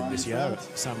Cup win this year at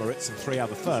St. Moritz and 3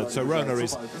 other 3rds. So Röner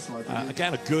is,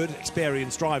 again, a good,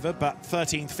 experienced driver, but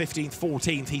 13th, 15th,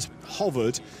 14th, he's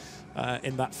hovered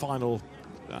in that final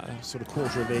sort of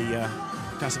quarter of the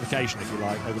classification, if you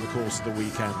like, over the course of the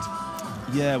weekend.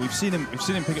 Yeah, we've seen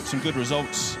him pick up some good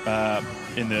results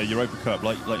in the Europa Cup,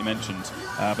 like you mentioned.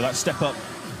 But that step up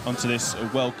onto this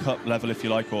World Cup level, if you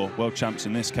like, or World Champs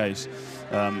in this case,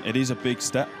 it is a big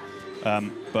step.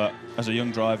 But as a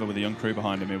young driver with a young crew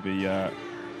behind him, he'll be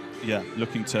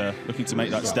looking to make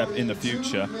that step in the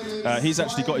future. He's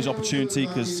actually got his opportunity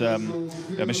because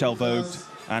Michel Vogt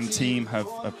and team have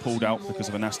pulled out because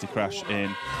of a nasty crash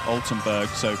in Altenburg.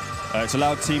 So it's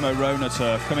allowed Timo Röner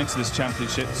to come into this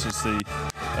championship. This is the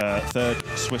 3rd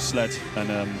Swiss sled,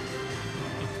 and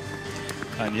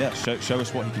yeah, show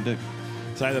us what he can do.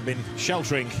 So they've been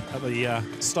sheltering at the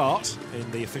start in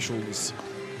the officials'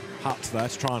 hut there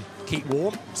to try and keep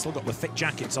warm. Still got the thick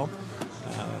jackets on.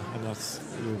 And as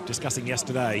we were discussing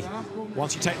yesterday,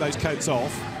 once you take those coats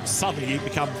off, suddenly you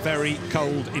become very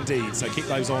cold indeed. So keep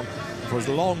those on for as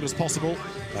long as possible.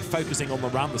 They're focusing on the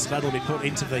run. The sled will be put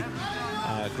into the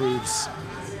grooves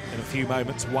in a few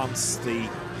moments once the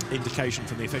indication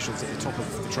from the officials at the top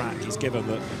of the track is given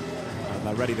that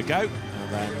they're ready to go.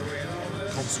 And then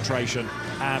concentration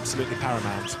absolutely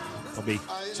paramount. They'll be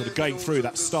sort of going through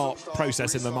that start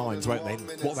process in their minds, won't they?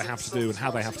 What they have to do and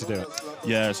how they have to do it.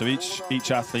 Yeah, so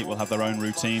each athlete will have their own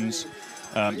routines.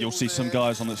 You'll see some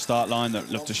guys on the start line that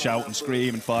love to shout and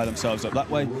scream and fire themselves up that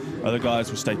way. Other guys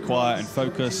will stay quiet and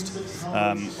focused.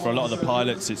 For a lot of the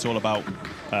pilots, it's all about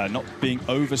not being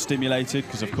overstimulated,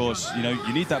 because of course, you know,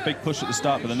 you need that big push at the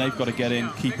start, but then they've got to get in,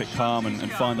 keep it calm, and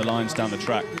find the lines down the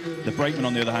track. The brakemen,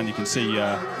 on the other hand, you can see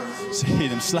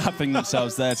them slapping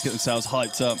themselves there to get themselves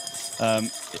hyped up.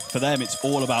 For them, it's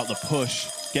all about the push,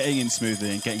 getting in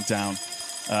smoothly and getting down.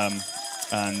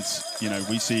 And, you know,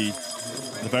 we see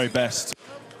the very best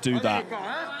do that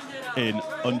in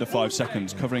under 5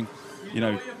 seconds, covering, you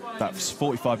know, that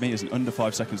 45 meters in under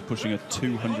 5 seconds, pushing a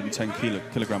 210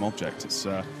 kilogram object. It's,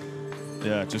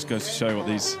 yeah, it just goes to show what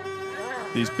these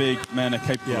big men are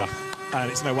capable of. And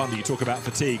it's no wonder you talk about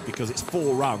fatigue, because it's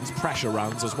 4 runs, pressure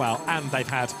runs as well, and they've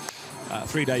had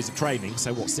 3 days of training,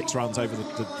 so what, 6 runs over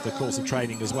the course of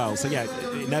training as well. So yeah,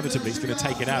 inevitably it's going to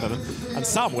take it out of them. And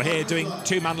some were here doing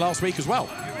 2-man last week as well.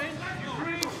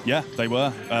 Yeah, they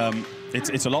were.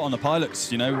 It's a lot on the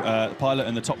pilots, you know. The pilot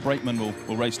and the top brakeman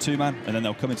will race 2-man, and then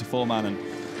they'll come into 4-man,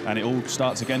 and it all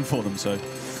starts again for them. So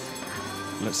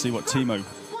let's see what Timo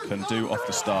can do off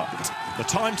the start. The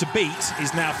time to beat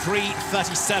is now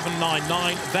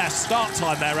 3:37.99. Their start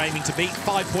time they're aiming to beat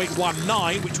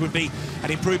 5.19, which would be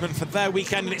an improvement for their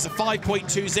weekend, and it's a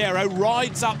 5.20.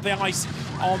 Rides up the ice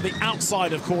on the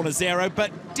outside of corner zero, but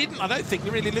I don't think,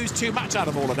 really lose too much out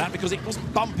of all of that because it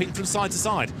wasn't bumping from side to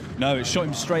side. No, it shot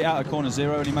him straight out of corner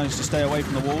zero, and he managed to stay away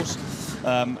from the walls.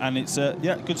 And it's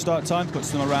good start time,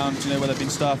 puts them around where they've been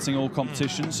starting all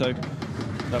competition, so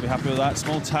they'll be happy with that.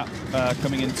 Small tap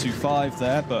coming into 5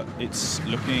 there, but it's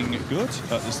looking good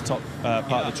at this top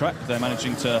part of the track. They're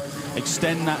managing to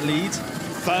extend that lead.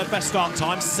 Third best start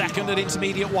time, second at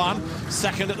intermediate 1,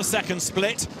 second at the second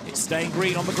split. It's staying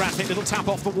green on the graphic, little tap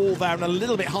off the wall there and a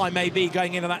little bit high maybe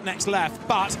going into that next left,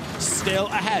 but still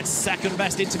ahead. Second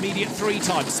best intermediate 3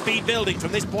 time. Speed building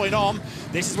from this point on.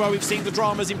 This is where we've seen the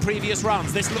dramas in previous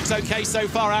runs. This looks okay so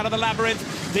far out of the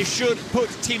labyrinth. This should put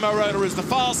Timo Röner as the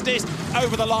fastest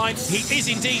over the line. He is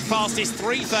indeed fastest,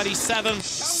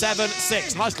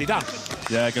 3:37.76. Nicely done.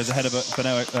 Yeah, goes ahead of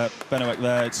Benoek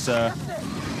there. It's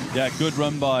good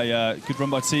run by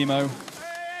Timo.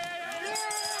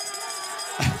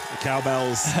 The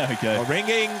cowbells are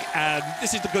ringing, and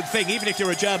this is the good thing. Even if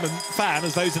you're a German fan,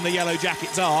 as those in the yellow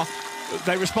jackets are,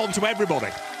 they respond to everybody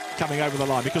coming over the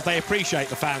line because they appreciate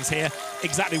the fans here.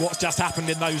 Exactly what's just happened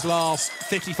in those last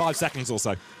 55 seconds or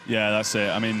so. Yeah, that's it.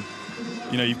 I mean,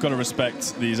 you've got to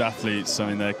respect these athletes. I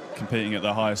mean, they're competing at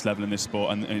the highest level in this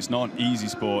sport, and it's not an easy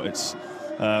sport. It's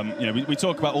we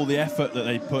talk about all the effort that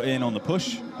they put in on the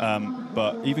push,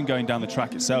 but even going down the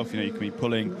track itself, you can be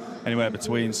pulling anywhere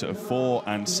between sort of 4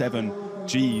 and 7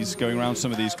 Gs going around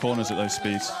some of these corners at those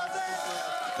speeds,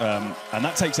 and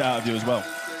that takes it out of you as well.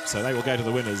 So they will go to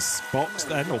the winner's box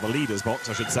then, or the leader's box,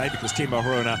 I should say, because Timo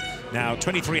Röner now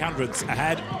 23 hundredths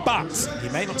ahead, but he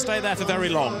may not stay there for very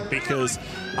long because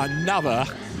another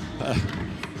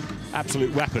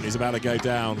absolute weapon is about to go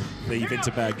down the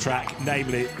Winterberg track,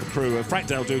 namely the crew of Frank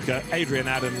Del Duca, Adrian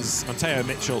Adams, Matteo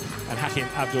Mitchell and Hakim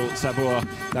Abdul Sabur.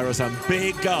 There are some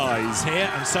big guys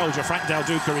here, and soldier Frank Del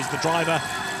Duca is the driver.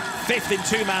 5th in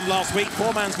 2-man last week.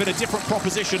 4-man's been a different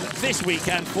proposition this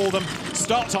weekend for them.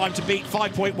 Start time to beat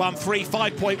 5.13,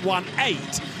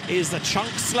 5.18 is a chunk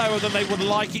slower than they would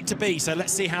like it to be. So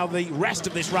let's see how the rest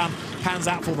of this run pans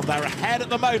out for them. They're ahead at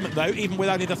the moment, though, even with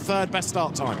only the 3rd best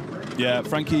start time. Yeah,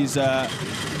 Frankie's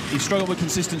he struggled with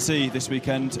consistency this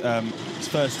weekend. His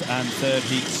 1st and 3rd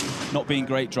heats not being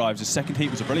great drives. His 2nd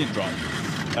heat was a brilliant drive.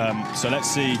 So let's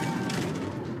see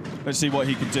what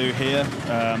he can do here.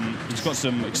 He's got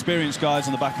some experienced guys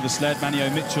on the back of the sled. Matteo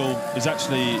Mitchell is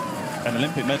actually an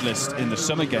Olympic medalist in the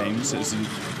Summer Games. It was in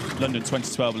London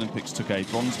 2012 Olympics, took a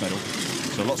bronze medal.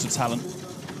 So lots of talent.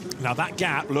 Now that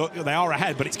gap, look, they are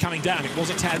ahead, but it's coming down. It was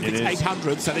a 10, it's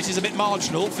 800, so this is a bit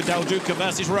marginal for Del Duca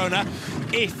versus Röner.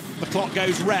 If the clock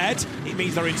goes red, it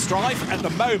means they're in strife. At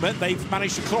the moment, they've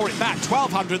managed to claw it back,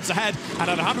 12 hundredths ahead, and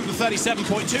at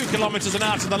 137.2 kilometres an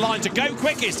hour to the line to go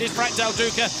quickest is Frank Del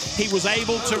Duca. He was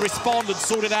able to respond and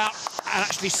sort it out and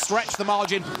actually stretch the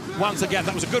margin once again.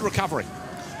 That was a good recovery.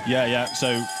 Yeah,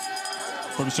 so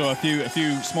probably saw a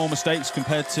few small mistakes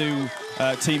compared to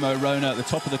Timo Röner at the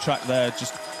top of the track there.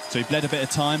 So he bled a bit of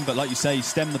time, but like you say, he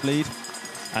stemmed the bleed.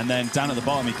 And then down at the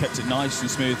bottom, he kept it nice and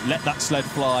smooth, let that sled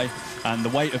fly, and the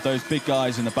weight of those big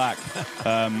guys in the back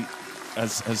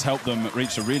has helped them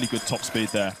reach a really good top speed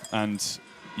there. And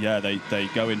yeah, they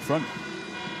go in front.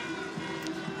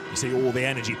 You see all the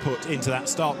energy put into that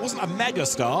start. It wasn't a mega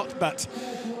start, but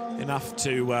enough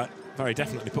to very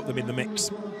definitely put them in the mix.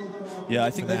 Yeah,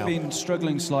 I think they've been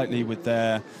struggling slightly with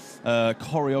their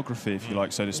choreography, if you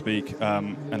like, so to speak,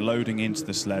 and loading into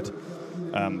the sled.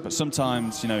 But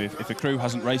sometimes, if a crew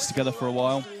hasn't raced together for a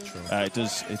while, it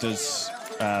does just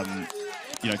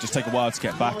take a while to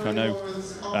get back. I know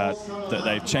that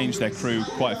they've changed their crew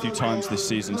quite a few times this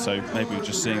season, so maybe we're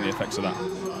just seeing the effects of that.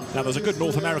 Now, there's a good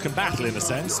North American battle, in a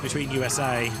sense, between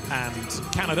USA and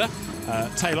Canada.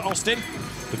 Taylor Austin,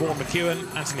 Devon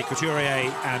McEwen, Anthony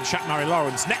Couturier and Jacques-Marie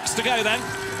Lawrence next to go then.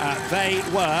 They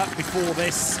were, before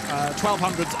this,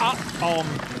 1200s up on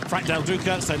Frank Del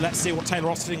Duca, so let's see what Taylor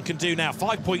Austin can do now.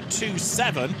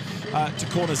 5.27 to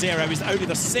corner zero is only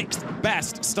the 6th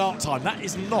best start time. That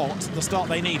is not the start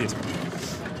they needed.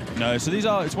 No, so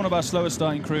it's one of our slower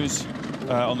starting crews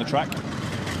on the track.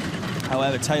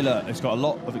 However, Taylor has got a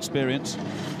lot of experience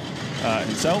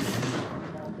himself,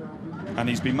 and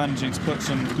he's been managing to put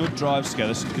some good drives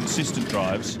together, some consistent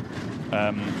drives.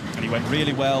 And he went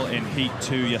really well in Heat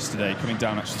 2 yesterday, coming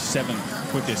down actually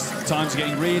 7th quickest. Times are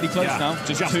getting really close now,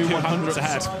 just 2 100ths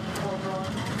ahead.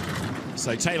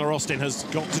 So Taylor Austin has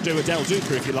got to do a Del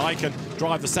Duca, if you like, and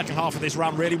drive the second half of this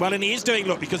run really well. And he is doing,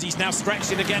 look, because he's now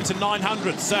stretched it again to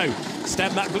 900. So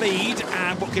stem that bleed,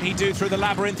 and what can he do through the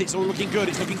labyrinth? It's all looking good.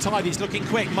 It's looking tidy. It's looking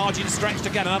quick. Margin stretched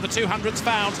again. Another 200s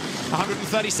found.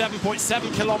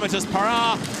 137.7 kilometers per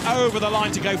hour over the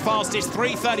line to go fastest.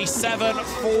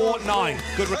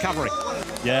 337.49. Good recovery.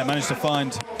 Yeah, managed to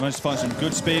find some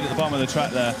good speed at the bottom of the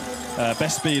track there.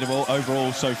 Best speed of all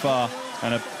overall so far,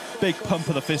 and a big pump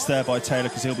of the fist there by Taylor,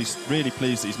 because he'll be really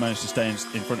pleased that he's managed to stay in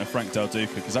front of Frank Del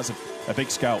Duca, because that's a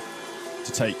big scalp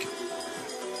to take.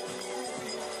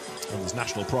 And there's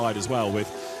national pride as well, with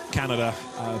Canada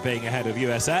being ahead of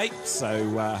USA,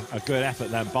 so a good effort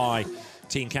then by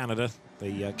Team Canada.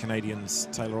 The Canadians,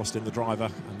 Taylor Austin, the driver,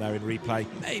 and they're in replay.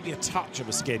 Maybe a touch of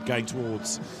a skid going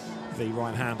towards the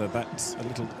right-hander, but a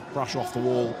little brush off the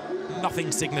wall.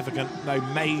 Nothing significant, no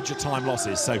major time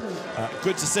losses. So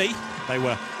good to see. They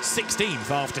were 16th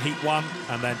after Heat 1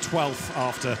 and then 12th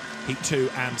after Heat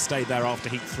 2 and stayed there after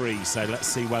Heat 3. So let's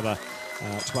see whether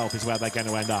 12th is where they're going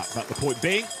to end up. But the point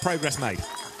being, progress made.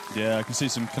 Yeah, I can see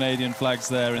some Canadian flags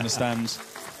there in the stands.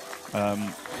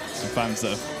 Some fans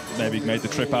that have maybe made the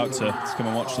trip out to come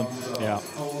and watch them. Yeah.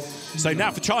 So now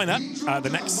for China, the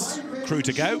next crew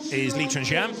to go is Li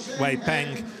Chunxian, Wei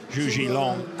Peng, Zhu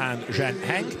Zhilong and Zhen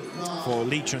Heng. For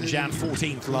Li Chunxian,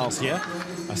 14th last year,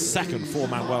 a second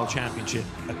four-man World Championship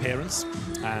appearance.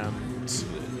 And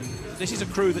this is a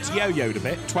crew that's yo-yoed a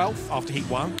bit, 12th after Heat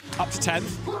 1, up to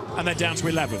 10th, and then down to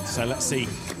 11th. So let's see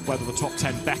whether the top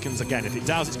 10 beckons again. If it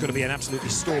does, it's going to be an absolutely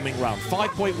storming run.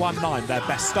 5.19, their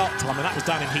best start time, and that was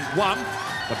done in Heat 1.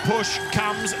 The push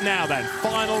comes now then.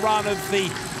 Final run of the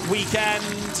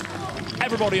weekend.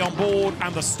 Everybody on board,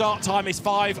 and the start time is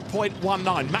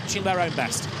 5.19, matching their own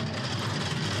best.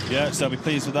 Yeah, so they'll be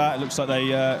pleased with that. It looks like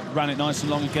they ran it nice and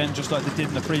long again, just like they did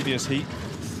in the previous heat.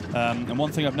 And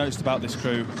one thing I've noticed about this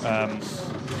crew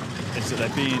is that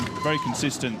they've been very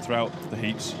consistent throughout the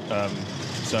heats.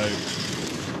 So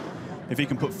if he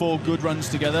can put 4 good runs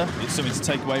together, it's something to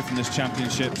take away from this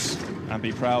championships and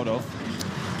be proud of.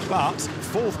 But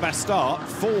 4th best start,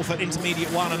 4th at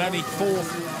intermediate 1 and only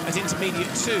 4th at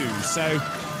intermediate 2. So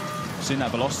seen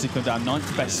that velocity come down,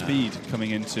 9th best speed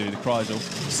coming into the Kreisel.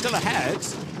 Still ahead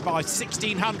by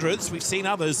 1600ths. We've seen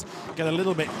others get a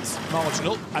little bit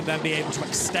marginal and then be able to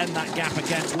extend that gap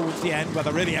again towards the end, where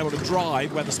they're really able to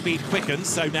drive, where the speed quickens.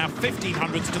 So now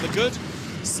 1500ths to the good.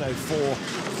 So for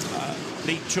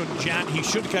Li Chunxian, he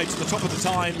should go to the top of the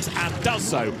times and does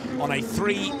so on a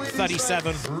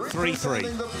 3:37.33.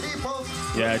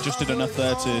 Yeah, just did enough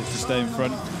there to stay in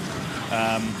front.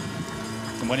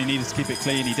 And when he needed to keep it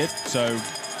clean, he did. So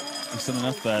he's done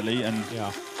enough there, Lee. And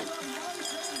yeah.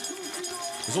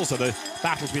 There's also the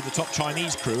battle between the top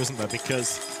Chinese crew, isn't there?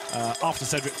 Because after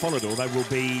Cedric Follador, there will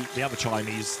be the other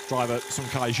Chinese driver, Sun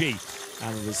Kai-ji.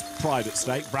 And there's pride at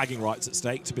stake, bragging rights at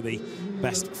stake to be the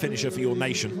best finisher for your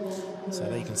nation. So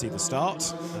there you can see the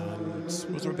start. And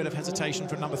was there a bit of hesitation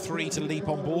for number 3 to leap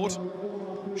on board?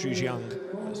 Zhu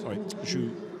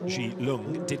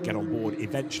Zhilong did get on board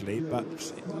eventually, but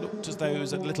it looked as though there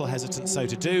was a little hesitant so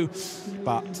to do.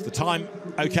 But the time,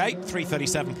 okay,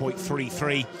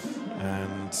 3:37.33.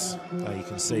 And there you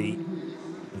can see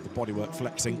the bodywork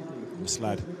flexing. The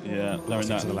sled, yeah, they're in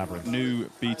that the labyrinth. New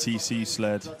BTC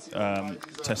sled,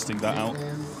 testing that out.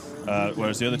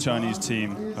 Whereas the other Chinese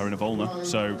team are in a Volna,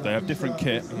 so they have different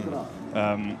kit.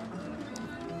 And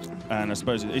I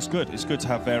suppose it's good. It's good to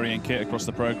have varying kit across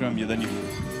the program. Then you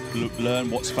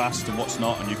learn what's fast and what's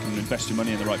not, and you can invest your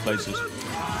money in the right places.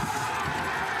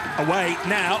 Away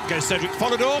now goes Cedric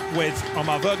Follador with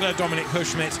Omar Vogler, Dominic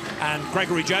Huschmidt and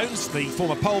Gregory Jones, the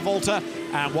former pole vaulter.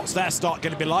 And what's their start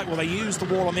going to be like? Well, they used the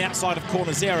wall on the outside of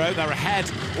corner 0. They're ahead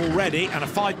already, and a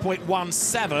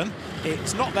 5.17.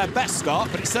 It's not their best start,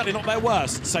 but it's certainly not their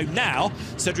worst. So now,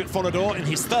 Cedric Follador in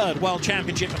his 3rd World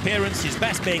Championship appearance, his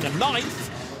best being a 9th,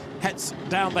 heads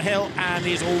down the hill and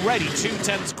is already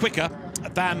 2/10ths quicker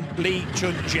than Li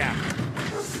Chunxian.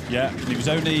 Yeah, he was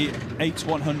only 8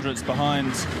 100ths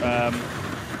behind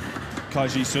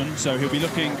Kai-ji Sun, so he'll be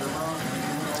looking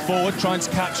forward, trying to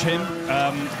catch him.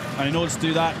 And in order to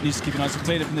do that, he needs to keep it nice and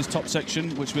clean up in this top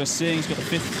section, which we're seeing. He's got the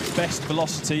 5th best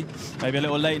velocity, maybe a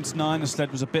little late into 9. The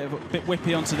sled was a bit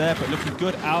whippy onto there, but looking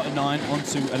good out of 9,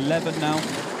 onto 11 now.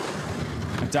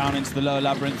 And down into the lower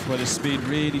labyrinth, where the speed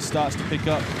really starts to pick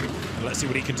up. Let's see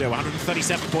what he can do.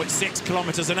 137.6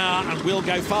 kilometers an hour, and will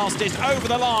go fastest. Over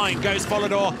the line goes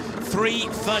Follador,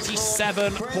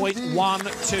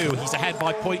 3:37.12. He's ahead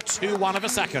by 0.21 of a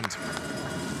second.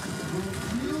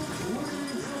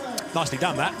 Nicely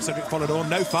done that, Cedric Follador.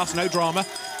 No fuss, no drama.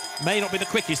 May not be the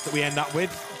quickest that we end up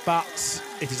with, but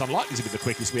it is unlikely to be the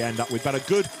quickest we end up with, but a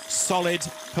good, solid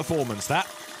performance, that.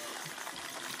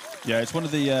 Yeah, it's one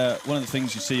of the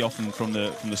things you see often from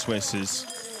the Swiss is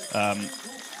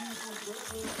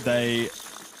they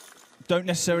don't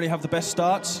necessarily have the best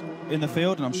starts in the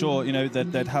field, and I'm sure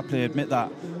they'd happily admit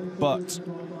that. But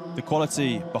the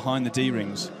quality behind the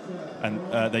D-rings, and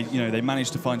they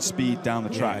manage to find speed down the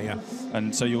track,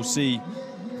 and so you'll see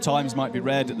times might be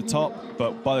red at the top,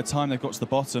 but by the time they've got to the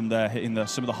bottom, they're hitting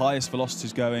some of the highest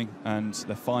velocities going, and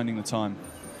they're finding the time.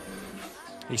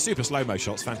 These super slow-mo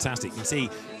shots, fantastic. You can see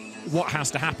what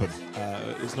has to happen.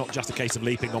 It's not just a case of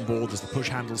leaping on board. There's the push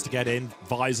handles to get in.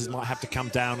 Visors might have to come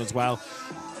down as well.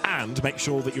 And make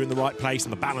sure that you're in the right place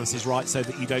and the balance is right so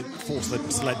that you don't force the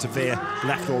sled to veer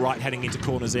left or right heading into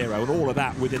corner zero. And all of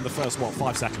that within the first,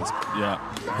 5 seconds. Yeah,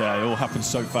 it all happens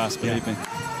so fast, believe me.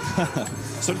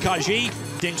 Sun Kai-ji,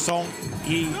 Ding Song,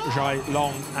 Yi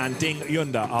Zhailong and Ding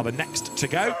Yunda are the next to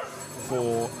go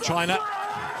for China.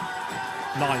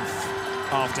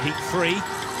 9th after heat 3.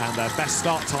 And their best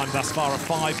start time thus far of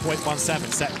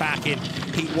 5.17, set back in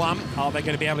heat 1. Are they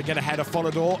going to be able to get ahead of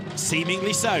Follador?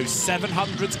 Seemingly so.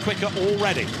 700s quicker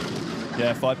already.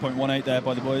 Yeah, 5.18 there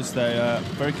by the boys. They're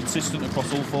very consistent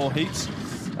across all 4 heats.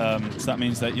 So that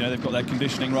means that they've got their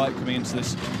conditioning right coming into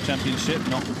this championship,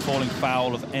 not falling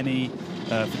foul of any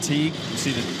fatigue. You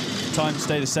see the time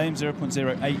stay the same,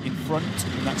 0.08 in front,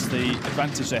 and that's the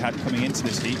advantage they had coming into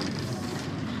this heat.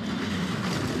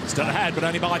 Still ahead, but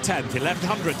only by 10th.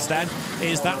 1100ths then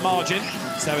is that margin.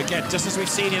 So again, just as we've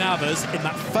seen in others, in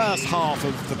that first half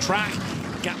of the track,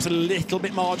 gap's a little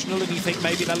bit marginal, and you think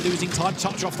maybe they're losing time.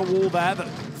 Touch off the wall there that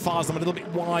fires them a little bit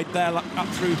wide there, up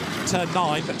through turn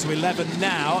 9, but to 11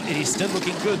 now. It is still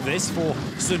looking good, this, for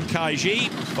Sun Kai-ji.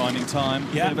 Finding time.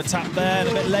 Yeah. Bit of a tap there,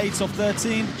 a bit late off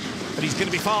 13. But he's going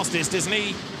to be fastest, isn't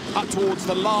he? Up towards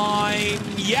the line.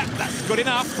 Yeah, that's good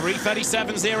enough.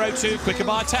 3:37.02, quicker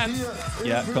by 10th.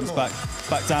 Yeah, comes back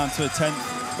down to a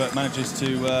 10th, but manages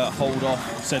to hold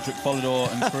off Cedric Follador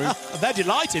and crew. They're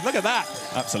delighted, look at that.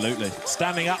 Absolutely.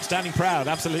 Standing up, standing proud,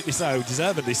 absolutely so,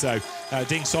 deservedly so.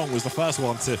 Ding Song was the first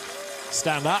one to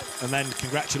stand up and then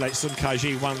congratulate Sun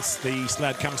Kai-ji once the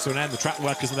sled comes to an end. The track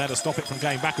workers are there to stop it from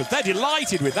going backwards. They're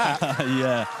delighted with that.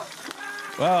 Yeah.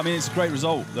 Well, I mean, it's a great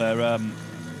result. They're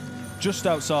just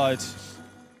outside.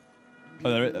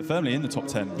 They're firmly in the top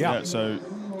 10. Yeah. So,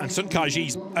 and Sun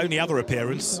Kai-ji's only other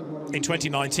appearance in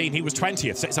 2019, he was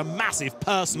 20th. So it's a massive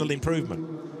personal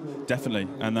improvement. Definitely,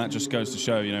 and that just goes to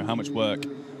show, how much work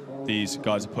these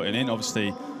guys are putting in.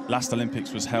 Obviously, last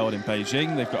Olympics was held in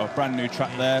Beijing. They've got a brand new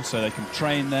track there, so they can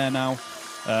train there now,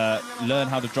 learn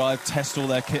how to drive, test all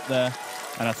their kit there.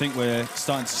 And I think we're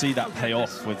starting to see that pay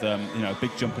off with, a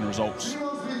big jump in results.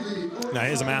 Now,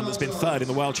 here's a man that's been 3rd in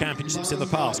the World Championships in the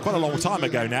past. Quite a long time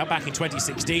ago now, back in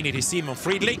 2016. It is Simon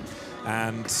Friedli,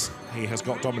 and he has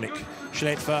got Dominik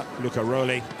Schläpfer, Luca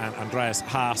Roli, and Andreas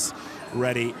Haas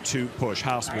ready to push.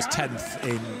 Haas was 10th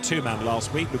in 2-man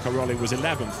last week. Luca Roli was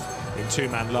 11th in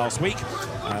 2-man last week.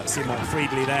 Simon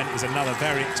Friedli then is another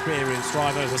very experienced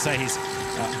driver. As I say, his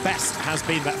best has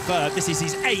been that 3rd. This is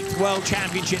his 8th World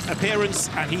Championship appearance,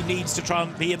 and he needs to try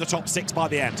and be in the top 6 by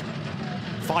the end.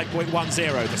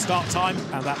 5.10 the start time,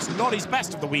 and that's not his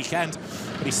best of the weekend,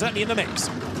 but he's certainly in the mix.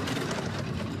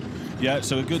 Yeah,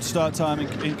 so a good start time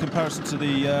in comparison to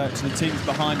the teams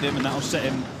behind him, and that'll set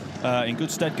him in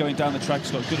good stead going down the track.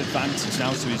 He's got a good advantage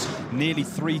now, so he's nearly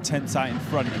 3/10 out in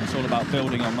front, and it's all about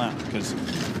building on that, because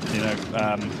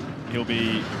he'll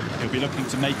be looking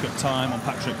to make up time on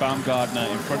Patrick Baumgartner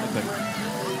in front of him,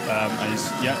 and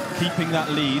he's keeping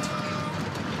that lead,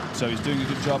 so he's doing a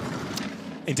good job.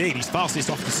 Indeed, he's fastest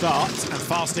off the start and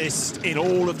fastest in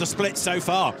all of the splits so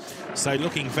far. So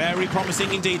looking very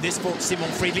promising indeed, this for Simon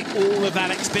Friedli. All of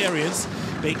that experience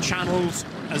being channeled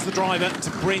as the driver to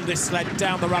bring this sled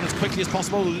down the run as quickly as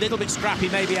possible. A little bit scrappy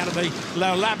maybe out of the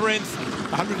lower labyrinth.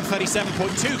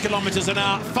 137.2 kilometres an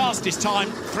hour. Fastest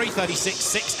time,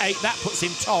 3:36.68. That puts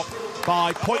him top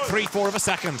by 0.34 of a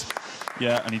second.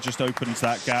 Yeah, and he just opens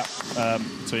that gap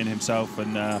between himself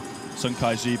and Sun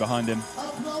Kai-ji behind him.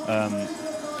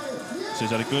 So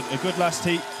he's had a good last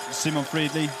heat, Simon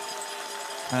Friedli.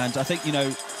 And I think,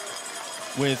 of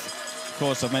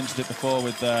course, I've mentioned it before,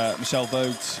 with Michel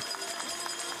Vogt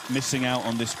missing out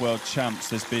on this World Champs,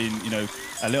 there's been,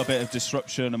 a little bit of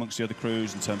disruption amongst the other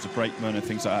crews in terms of brakemen and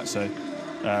things like that. So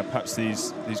perhaps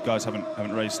these guys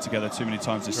haven't raced together too many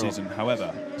times this season.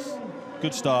 However,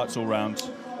 good starts all round.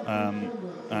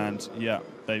 And yeah,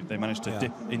 they managed to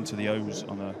dip into the O's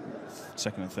on the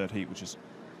 2nd and 3rd heat, which is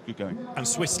good going. And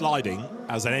Swiss sliding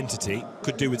as an entity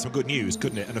could do with some good news,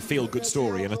 couldn't it? And a feel-good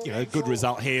story, and a good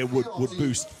result here would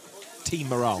boost team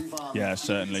morale. Yeah,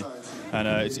 certainly. And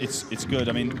it's good.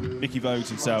 I mean, Mickey Voges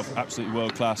himself, absolutely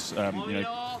world class. You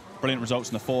know, brilliant results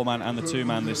in the 4-man and the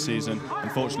 2-man this season.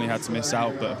 Unfortunately, had to miss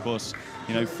out, but of course,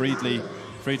 you know, Friedli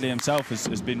himself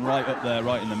has been right up there,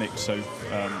 right in the mix. So,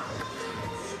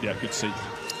 yeah, good to see.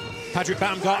 Patrick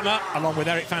Baumgartner, along with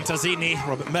Eric Fantazzini,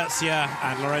 Robert Merzier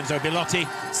and Lorenzo Bilotti,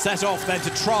 set off then to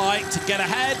try to get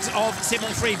ahead of Simon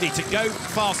Friedli to go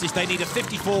fastest. They need a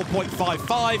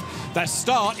 54.55. Their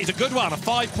start is a good one, a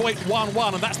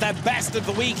 5.11, and that's their best of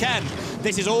the weekend.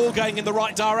 This is all going in the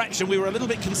right direction. We were a little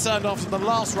bit concerned after the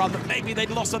last run that maybe they'd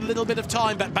lost a little bit of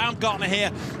time, but Baumgartner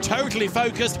here totally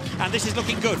focused, and this is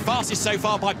looking good. Fastest so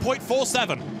far by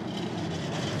 0.47.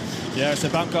 Yeah, so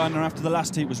Baumgartner after the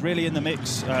last heat was really in the mix,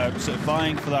 sort of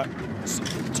vying for that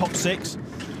top 6.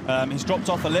 He's dropped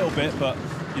off a little bit, but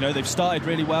you know they've started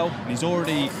really well, and he's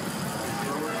already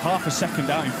half a second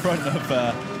out in front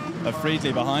of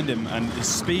Friedli behind him, and his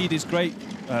speed is great.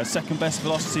 Second best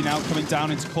velocity now coming down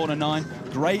into corner 9.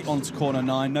 Great onto corner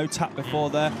 9, no tap before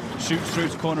there. Shoots through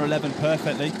to corner 11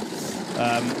 perfectly.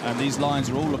 And these lines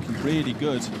are all looking really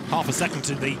good. Half a second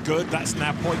to the good. That's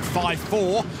now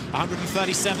 0.54.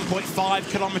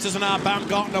 137.5 kilometres an hour.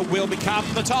 Baumgartner will become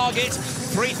the target.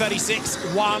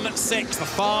 3:36.16, the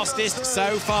fastest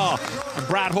so far. And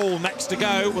Brad Hall next to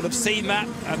go will have seen that,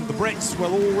 and the Brits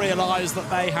will all realise that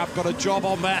they have got a job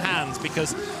on their hands,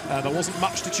 because there wasn't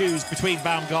much to choose between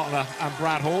Baumgartner and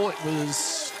Brad Hall. It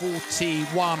was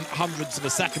 41 hundredths of a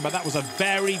second, but that was a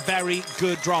very, very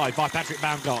good drive by Patrick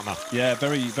Baumgartner. Yeah,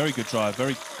 very, very good drive,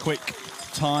 very quick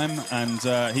time, and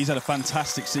he's had a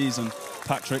fantastic season,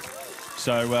 Patrick.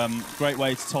 So great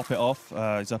way to top it off.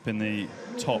 He's up in the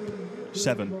top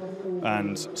 7,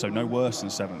 and so no worse than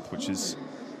 7th, which is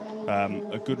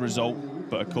a good result.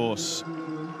 But of course,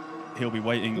 he'll be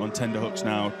waiting on tender hooks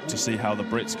now to see how the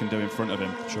Brits can do in front of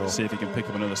him. Sure. See if he can pick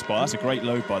up another spot. That's a great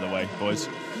load, by the way, boys.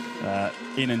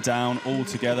 In and down all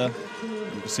together.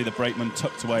 You can see the brakeman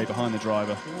tucked away behind the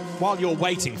driver. While you're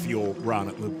waiting for your run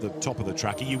at the top of the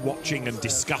track, are you watching and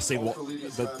discussing what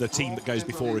the team that goes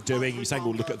before are doing? Are you saying,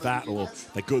 well, look at that, or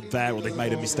they're good there, or they've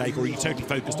made a mistake, or are you totally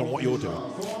focused on what you're doing?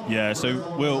 Yeah,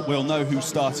 so we'll know who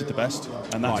started the best,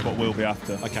 and that's what we'll be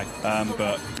after. Okay.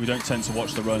 But we don't tend to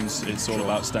watch the runs. It's all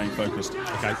about staying focused.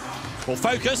 Okay. Well,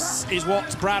 focus is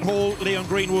what Brad Hall, Leon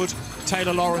Greenwood,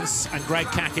 Taylor Lawrence and Greg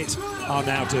Cackett are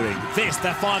now doing. This,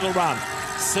 their final run.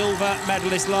 Silver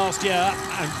medalist last year,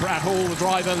 and Brad Hall, the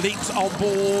driver, leaps on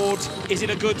board. Is it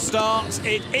a good start?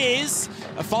 It is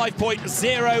a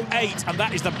 5.08, and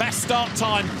that is the best start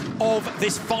time of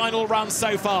this final run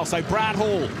so far. So Brad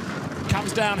Hall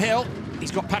comes downhill. He's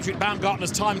got Patrick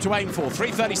Baumgartner's time to aim for,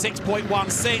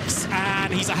 3:36.16,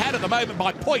 and he's ahead at the moment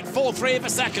by 0.43 of a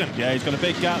second. Yeah, he's got a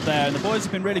big gap there, and the boys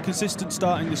have been really consistent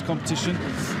starting this competition.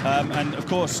 And of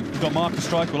course, we've got Marcus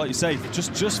Streichel, like you say,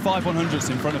 just 5 100ths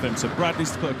in front of him. So Brad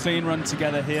needs to put a clean run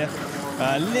together here.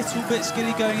 A little bit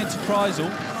skilly going into Kreisel.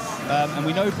 And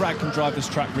we know Brad can drive this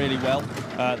track really well.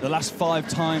 The last 5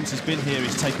 times he's been here,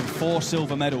 he's taken 4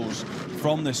 silver medals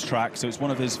from this track, so it's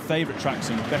one of his favourite tracks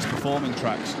and best performing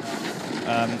tracks.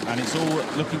 And it's all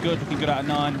looking good out of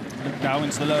 9. Now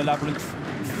into the lower labyrinth.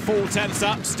 4 tenths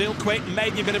up, still quick,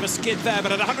 maybe a bit of a skid there,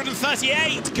 but at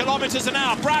 138 kilometres an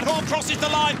hour, Brad Hall crosses the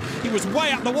line. He was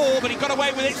way up the wall, but he got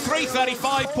away with it,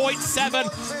 3:35.7.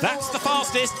 That's the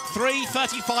fastest,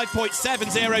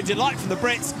 3:35.70. Delight from the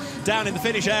Brits down in the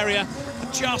finish area. I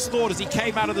just thought as he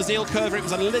came out of the Zeal curve, it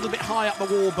was a little bit high up the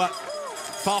wall, but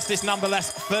fastest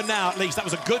nonetheless, for now at least. That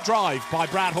was a good drive by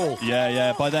Brad Hall.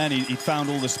 Yeah, by then he'd found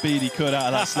all the speed he could out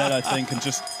of that sled, I think, and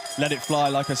just let it fly.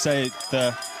 Like I say,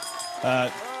 the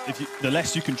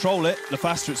less you control it, the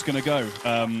faster it's going to go.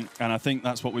 And I think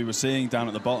that's what we were seeing down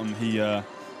at the bottom. He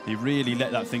really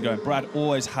let that thing go. And Brad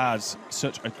always has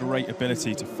such a great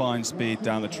ability to find speed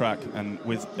down the track, and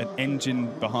with an engine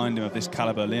behind him of this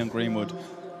caliber, Leon Greenwood,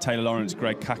 Taylor Lawrence,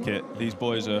 Greg Cackett, these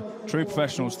boys are true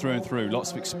professionals through and through. Lots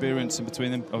of experience in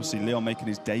between them. Obviously, Leon making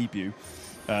his debut,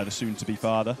 the soon-to-be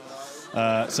father.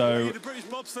 So the British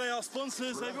Bobsleigh, our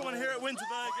sponsors, everyone here at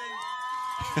Winterberg.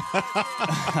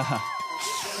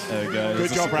 There we go.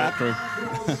 Good job, Brad.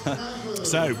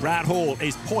 So Brad Hall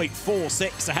is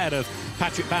 0.46 ahead of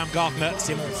Patrick Baumgartner,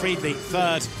 Simon Friedli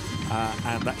third.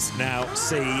 And let's now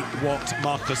see what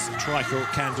Marcus Streichel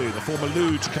can do. The former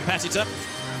Luge competitor,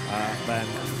 then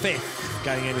 5th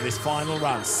going into this final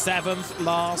run. 7th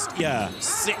last year,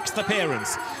 6th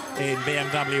appearance in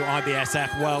BMW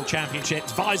IBSF World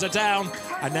Championships. Visor down,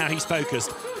 and now he's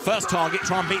focused. first target,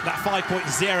 try and beat that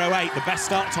 5.08, the best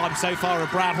start time so far of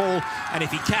Brad Hall. And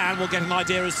if he can, we'll get an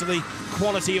idea as to the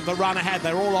quality of the run ahead.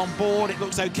 They're all on board. It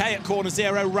looks okay at corner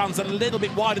 0, runs a little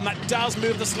bit wide, and that does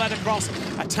move the sled across.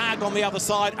 A tag on the other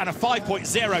side, and a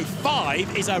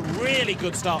 5.05 is a really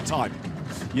good start time.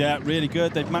 Yeah, really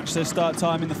good. They've matched their start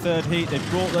time in the third heat. They've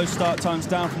brought those start times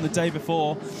down from the day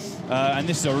before. And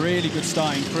this is a really good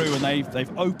starting crew, and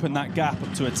they've opened that gap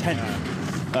up to a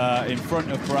 10th in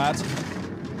front of Brad.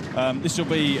 This will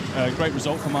be a great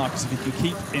result for Marcus if he can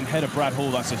keep in head of Brad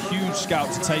Hall. That's a huge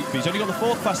scout to take. He's only got the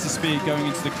 4th fastest speed going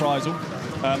into the Kreisel.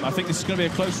 I think this is going to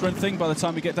be a close run thing by the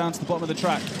time we get down to the bottom of the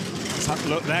track. Let's have a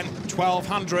look then,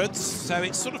 1200s, so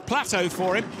it's sort of plateau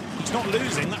for him. He's not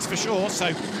losing, that's for sure,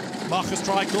 so Marcus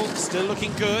Treichel still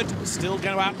looking good, still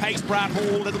going to outpace Brad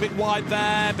Hall, a little bit wide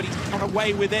there, but he's gone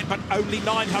away with it, but only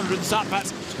 900s up.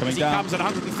 That's as he comes at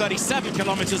 137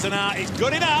 kilometres an hour. It's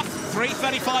good enough.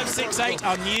 3:35.68,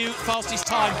 our new fastest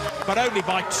time, but only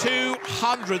by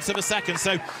 200ths of a second.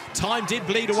 So time did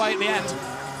bleed away at the end.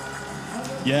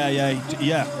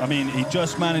 Yeah. I mean, he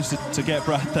just managed to get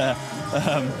Brad there.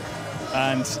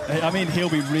 And, I mean, he'll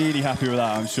be really happy with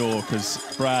that, I'm sure, because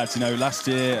Brad, you know, last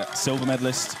year, silver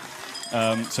medalist.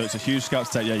 So it's a huge scout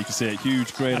to take. Yeah, you can see it.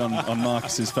 Huge grin on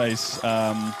Marcus's face.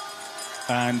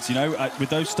 And, you know, with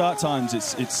those start times,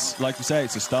 it's like you say,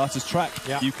 it's a starter's track.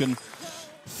 Yep. You can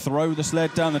throw the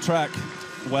sled down the track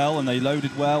well, and they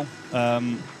loaded well.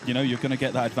 You know, you're going to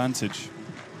get that advantage.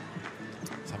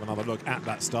 Let's have another look at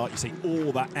that start. You see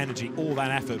all that energy, all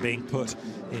that effort being put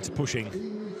into pushing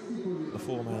the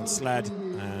 4-man sled.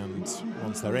 And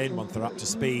once they're in, once they're up to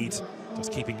speed,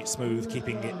 just keeping it smooth,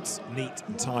 keeping it neat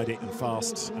and tidy and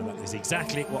fast. And that is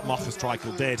exactly what Marcus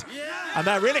Treichel did. And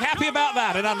they're really happy about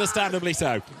that, and understandably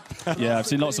so. Yeah, I've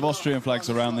seen lots of Austrian flags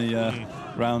around the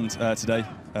round today.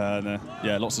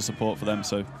 Yeah, lots of support for them.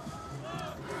 So.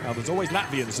 Well, there's always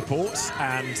Latvian support,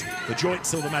 and the joint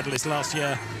silver medalist last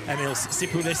year, Emils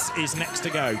Sipoulis, is next to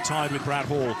go, tied with Brad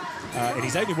Hall in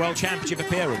his only World Championship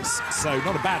appearance. So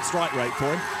not a bad strike rate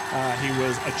for him. He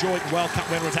was a joint World Cup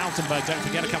winner at Altenburg, don't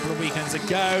forget, a couple of weekends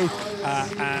ago,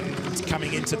 and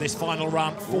coming into this final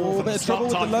run for the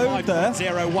start time,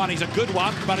 5.01. He's a good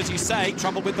one, but as you say,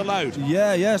 trouble with the load.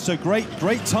 Yeah, so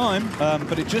great time,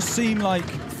 but it just seemed like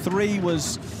 3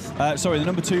 was... sorry, the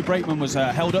number 2 brakeman was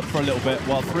held up for a little bit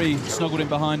while 3 snuggled in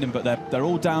behind him, but they're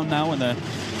all down now, and they're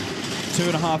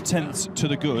 2.5 tenths to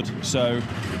the good. So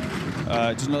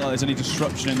it doesn't look like there's any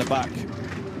disruption in the back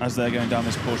as they're going down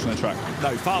this portion of the track.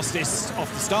 No, fastest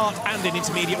off the start and in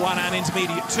intermediate 1 and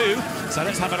intermediate 2. So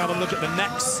let's have another look at the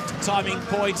next timing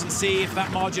point and see if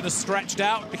that margin has stretched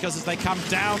out, because as they come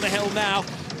down the hill now,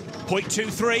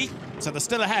 0.23. So they're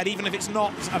still ahead, even if it's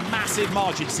not a massive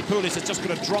margin. Sipoulis has just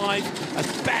got to drive as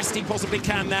best he possibly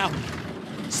can now.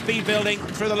 Speed building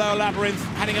through the lower labyrinth,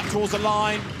 heading up towards the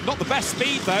line. Not the best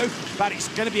speed, though, but it's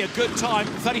going to be a good time.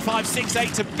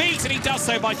 35.68 to beat, and he does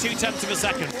so by 0.2 of a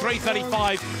second.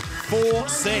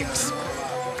 3:35.46.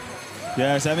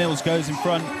 Yes, Emils goes in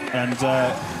front, and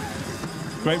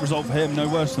great result for him. No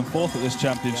worse than 4th at this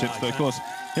championship, but of course,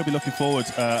 he'll be looking forward.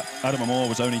 Adam Amor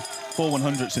was only 4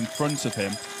 100ths in front of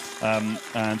him.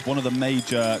 And one of the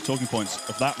major talking points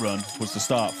of that run was the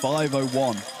start,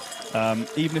 5:01.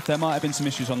 Even if there might have been some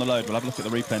issues on the load, we'll have a look at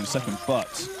the replay in a second. But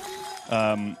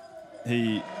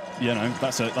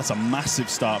that's a massive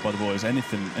start by the boys.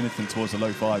 Anything towards the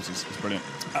low 5s is brilliant.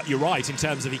 You're right in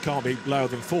terms of he can't be lower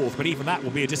than 4th, but even that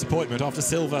will be a disappointment after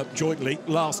silver jointly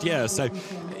last year. So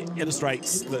it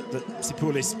illustrates that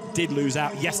Sipoulis did lose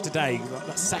out yesterday.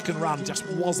 That second run just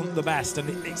wasn't the best, and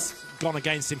it's gone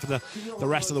against him for the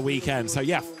rest of the weekend. So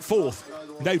yeah, 4th,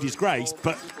 no disgrace,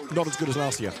 but not as good as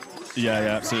last year.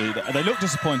 Yeah, absolutely. They look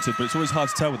disappointed, but it's always hard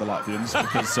to tell with the Latvians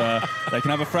because they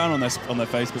can have a frown on their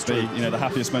face, but be the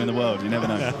happiest men in the world. You never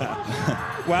know.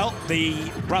 Well, the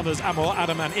brothers Amor,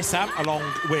 Adam and Issam, along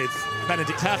with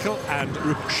Benedikt Herkel and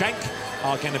Rupert Schenk,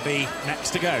 are going to be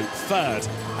next to go, 3rd,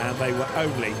 and they were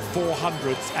only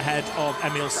 400ths ahead of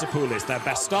Emils Sipoulis. Their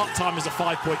best start time is a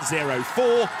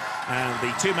 5.04, and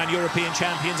the 2-man European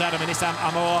champions, Adam and Issam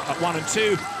Amor, at 1 and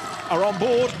 2, are on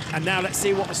board. And now let's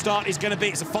see what the start is going to be.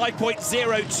 It's a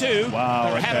 5.02. Wow,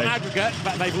 they're ahead on aggregate,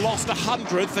 but they've lost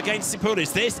 100th against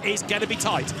Sipoulis. This is going to be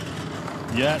tight.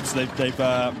 Yeah, so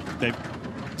they've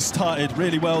started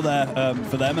really well there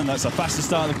for them, and that's the fastest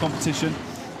start of the competition.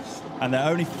 And they're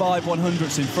only 5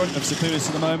 100ths in front of Sipoulis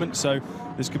at the moment, so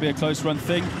this could be a close run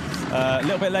thing. A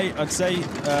little bit late, I'd say,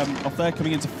 off there,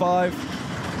 coming into 5.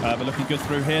 But looking good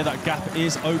through here. That gap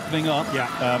is opening up. Yeah.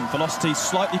 Velocity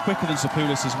slightly quicker than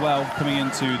Sipoulis as well, coming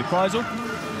into the Kreisel.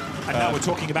 And now we're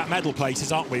talking about medal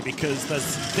places, aren't we? Because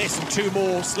there's this and 2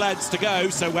 more sleds to go.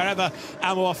 So wherever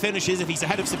Amor finishes, if he's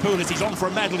ahead of Sipoulis, he's on for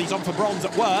a medal. He's on for bronze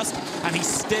at worst. And he's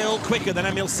still quicker than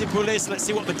Emil Sipoulis. Let's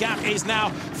see what the gap is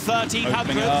now.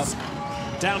 1300s.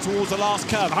 Down towards the last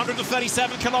curve,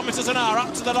 137 kilometres an hour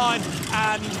up to the line,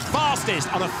 and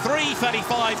fastest on a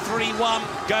 3:35.31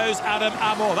 goes Adam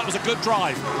Amor. That was a good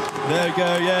drive. There we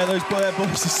go, yeah, those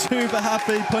boys are super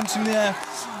happy, punching the air.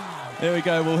 Here we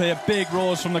go, we'll hear big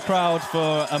roars from the crowd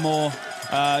for Amor.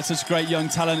 Such a great young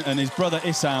talent, and his brother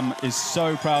Issam is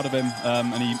so proud of him,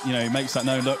 and he makes that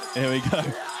known. Look, here we go,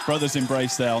 brothers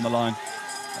embrace there on the line.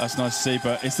 That's nice to see,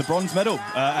 but it's the bronze medal,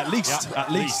 at least.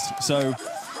 So.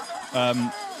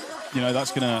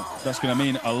 That's gonna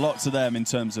mean a lot to them in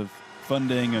terms of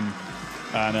funding and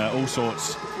all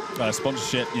sorts,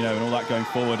 sponsorship, and all that going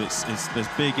forward. There's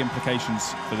big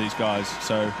implications for these guys.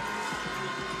 So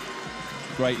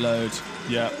great load.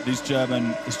 Yeah, this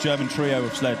German trio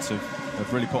of sleds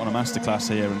have really put on a masterclass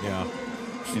here, and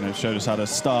showed us how to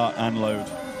start and load.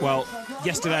 Well,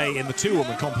 yesterday in the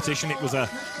 2-woman competition, it was a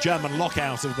German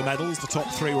lockout of the medals. The top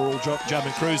 3 were all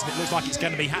German crews, and it looks like it's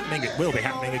going to be happening. It will be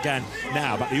happening again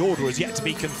now, but the order is yet to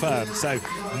be confirmed. So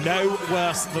no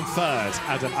worse than 3rd,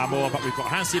 Adam Amor, but we've got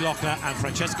Hansi Lochner and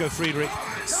Francesco Friedrich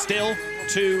still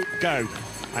to go.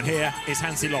 And here is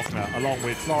Hansi Lochner, along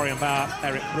with Florian Bauer,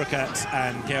 Eric Bruckert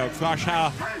and Georg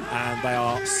Fleischhauer, and they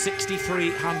are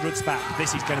 63 hundredths back.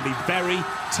 This is going to be very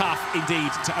tough indeed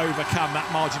to overcome that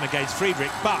margin against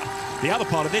Friedrich, but the other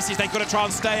part of this is they've got to try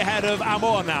and stay ahead of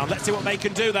Amor now. Let's see what they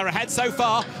can do. They're ahead so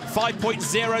far,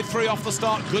 5.03 off the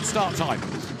start. Good start time.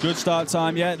 Good start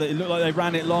time, yeah. It looked like they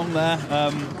ran it long there.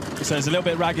 So it's a little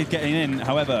bit ragged getting in.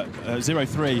 However,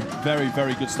 0.3, very,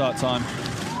 very good start time.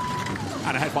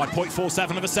 And ahead by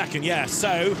 0.47 of a second, yeah.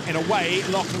 So, in a way,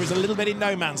 Lochner is a little bit in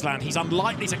no man's land. He's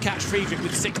unlikely to catch Friedrich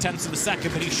with 0.6 of a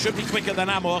second, but he should be quicker than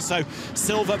Amor, so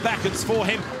silver beckons for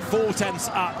him. 0.4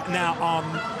 up now on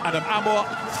Adam Amor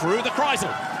through the Kreisel.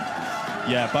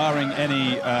 Yeah, barring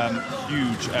any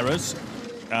huge errors,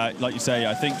 like you say,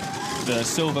 I think the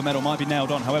silver medal might be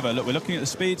nailed on. However, look, we're looking at the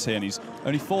speeds here, and he's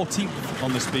only 14th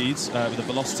on the speeds with the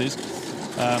velocities.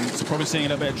 So probably seeing a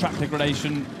little bit of track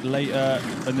degradation later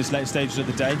in this late stages of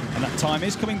the day, and that time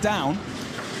is coming down.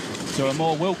 So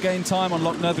Amor will gain time on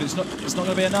Lochner, but it's not going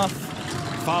to be enough.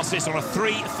 Fastest on a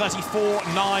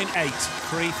 3:34.98,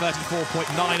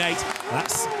 3:34.98.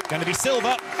 That's going to be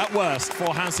silver at worst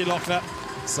for Hansi Lochner.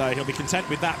 So he'll be content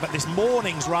with that, but this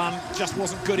morning's run just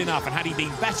wasn't good enough, and had he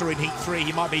been better in Heat 3,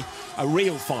 he might be a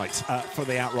real fight for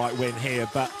the outright win here.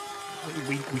 But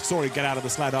we saw him get out of the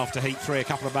sled after Heat 3 a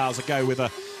couple of hours ago with a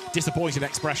disappointed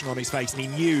expression on his face, and he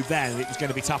knew then it was going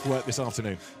to be tough work this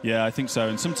afternoon. Yeah, I think so.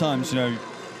 And sometimes, you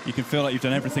can feel like you've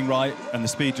done everything right and the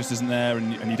speed just isn't there,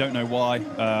 and you don't know why.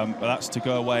 But that's to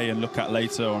go away and look at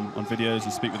later on videos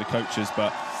and speak with the coaches.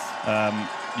 But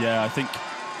yeah, I think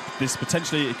this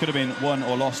potentially, it could have been won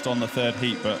or lost on the 3rd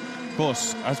heat. But of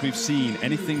course, as we've seen,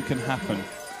 anything can happen.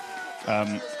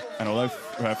 And although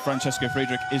Francesco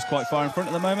Friedrich is quite far in front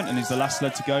at the moment and he's the last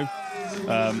sled to go,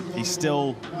 he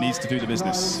still needs to do the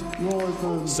business.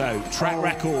 So, track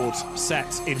record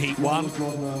set in Heat 1.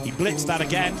 He blitzed that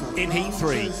again in Heat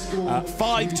 3.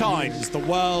 5 times the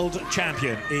world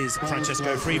champion is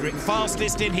Francesco Friedrich.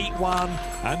 Fastest in Heat 1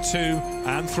 and 2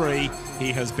 and 3.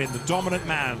 He has been the dominant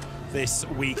man this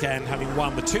weekend, having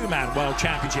won the 2-man World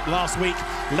Championship last week.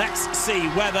 Let's see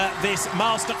whether this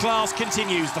masterclass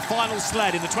continues. The final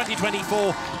sled in the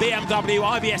 2024 BMW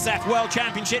IBSF World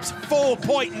Championships,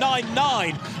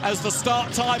 4.99 as the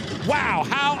start time. Wow,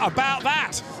 how about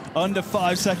that? Under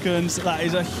 5 seconds, that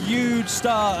is a huge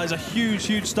start. That is a huge,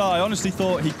 huge start. I honestly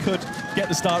thought he could get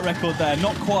the start record there.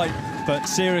 Not quite, but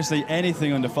seriously,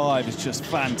 anything under 5 is just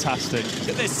fantastic.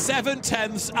 There's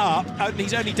 7/10 up, and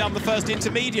he's only done the first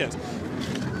intermediate.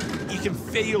 You can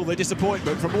feel the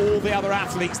disappointment from all the other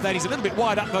athletes then. He's a little bit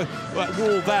wide up the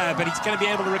wall there, but he's going to be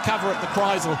able to recover at the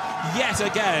Kreisel. Yet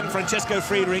again, Francesco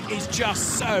Friedrich is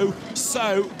just so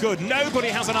good. Nobody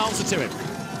has an answer to him.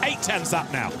 8/10 up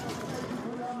now.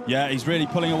 Yeah, he's really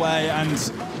pulling away, and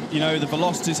the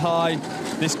velocity's high.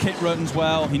 This kit runs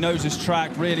well. He knows his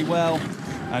track really well,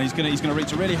 and he's going to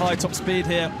reach a really high top speed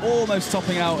here, almost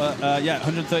topping out at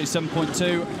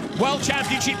 137.2. World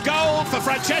Championship gold for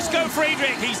Francesco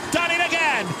Friedrich. He's done it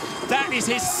again. That is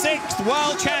his 6th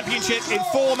World Championship in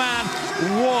 4-man.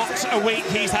 What a week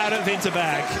he's had at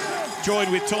Winterberg.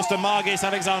 Joined with Torsten Margis,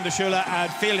 Alexander Schuller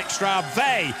and Felix Straub.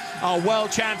 They are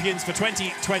world champions for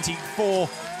 2024.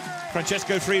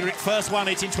 Francesco Friedrich first won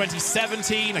it in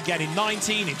 2017, again in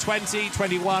 19, in 20,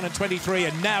 21 and 23,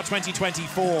 and now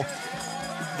 2024.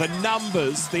 the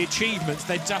numbers, the achievements,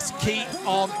 they just keep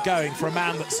on going for a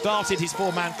man that started his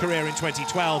four-man career in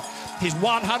 2012, his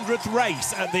 100th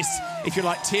race at this, if you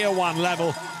like, Tier 1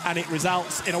 level, and it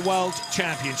results in a World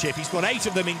Championship. He's got 8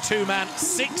 of them in two-man,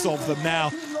 6 of them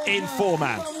now in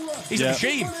four-man. He's a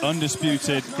machine.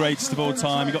 Undisputed, greatest of all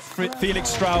time. You've got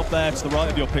Felix Straub there to the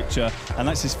right of your picture, and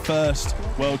that's his first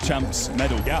World Champs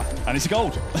medal. Yeah. And it's a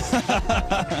gold.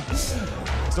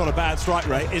 It's not a bad strike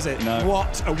rate, is it? No.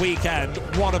 What a weekend,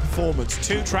 what a performance.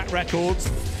 2 track records,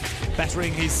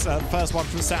 bettering his first one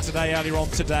from Saturday earlier on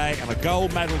today, and a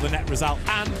gold medal, the net result,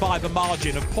 and by the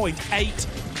margin of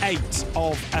 0.88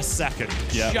 of a second.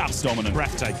 Yeah, just dominant.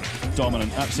 Breathtaking.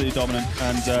 Dominant, absolutely dominant.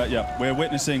 And yeah,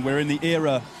 we're in the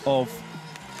era of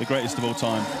the greatest of all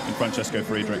time in Francesco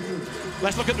Friedrich.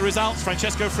 Let's look at the results.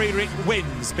 Francesco Friedrich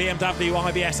wins BMW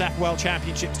IBSF World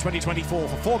Championships 2024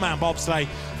 for four-man bobsleigh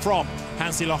from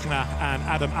Hansi Lochner and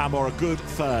Adam Amor. A good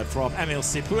third from Emil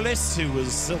Sipoulis, who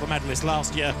was silver medalist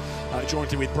last year,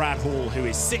 jointly with Brad Hall, who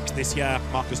is 6th this year.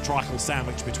 Marcus Treichel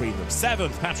sandwiched between them.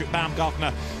 7th, Patrick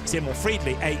Baumgartner. Simon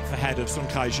Friedli 8th ahead of Sun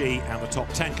Kai-ji, and the top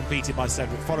 10 competed by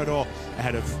Cedric Forador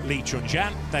ahead of Lee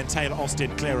Chun-jan. Then Taylor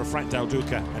Austin, clear of Frank Del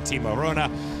Duca and Timo Rona.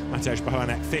 Mateusz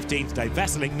Bohonek 15th, Dave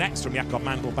Vesseling next from Jakob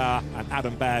Mandelbauer and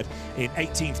Adam Baird in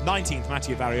 18th, 19th,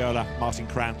 Mathieu Variola, Martin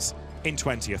Krantz in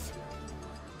 20th.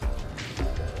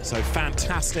 So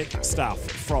fantastic stuff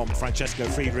from Francesco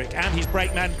Friedrich and his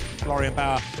brakemen, Florian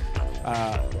Bauer,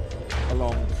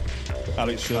 along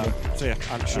Alex Schiller. So yeah,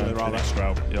 Alex Schiller rather.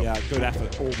 Straub, yep. Yeah, good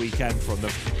effort all weekend from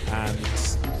them, and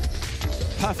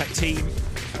perfect team,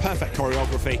 perfect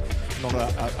choreography. Not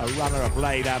a runner, a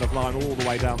blade out of line all the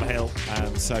way down the hill,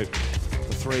 and so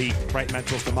the 3 great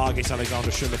mentors, the Margit,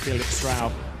 Alexander Schiller, Felix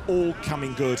Straub, all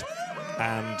coming good.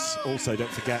 And also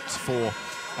don't forget for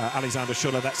Alexander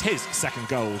Schiller, that's his 2nd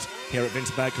gold here at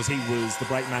Winterberg, because he was the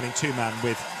brakeman in two-man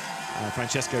with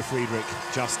Francesco Friedrich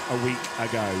just a week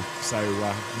ago. So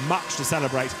much to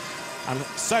celebrate, and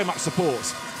so much support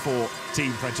for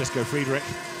Team Francesco Friedrich,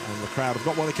 and the crowd have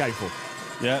got what they came for.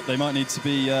 Yeah, they might need to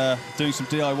be doing some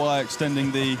DIY,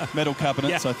 extending the medal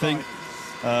cabinets, yeah, I think,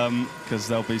 because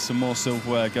there'll be some more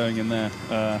silverware going in there.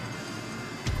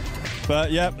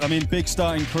 But yeah, I mean, big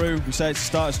starting crew. We say it's a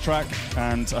starter's track,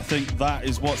 and I think that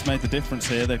is what's made the difference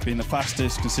here. They've been the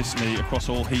fastest consistently across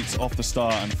all heats off the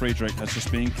start, and Friedrich has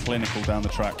just been clinical down the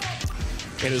track.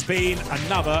 It has been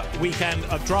another weekend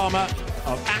of drama,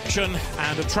 of action,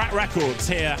 and of track records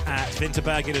here at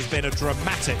Winterberg. It has been a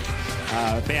dramatic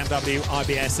BMW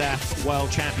IBSF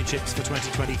World Championships for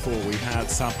 2024. We've had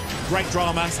some great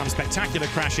drama, some spectacular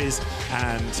crashes,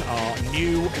 and our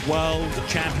new world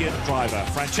champion driver,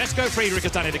 Francesco Friedrich,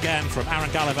 has done it again. From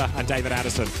Aaron Gulliver and David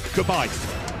Addison, goodbye.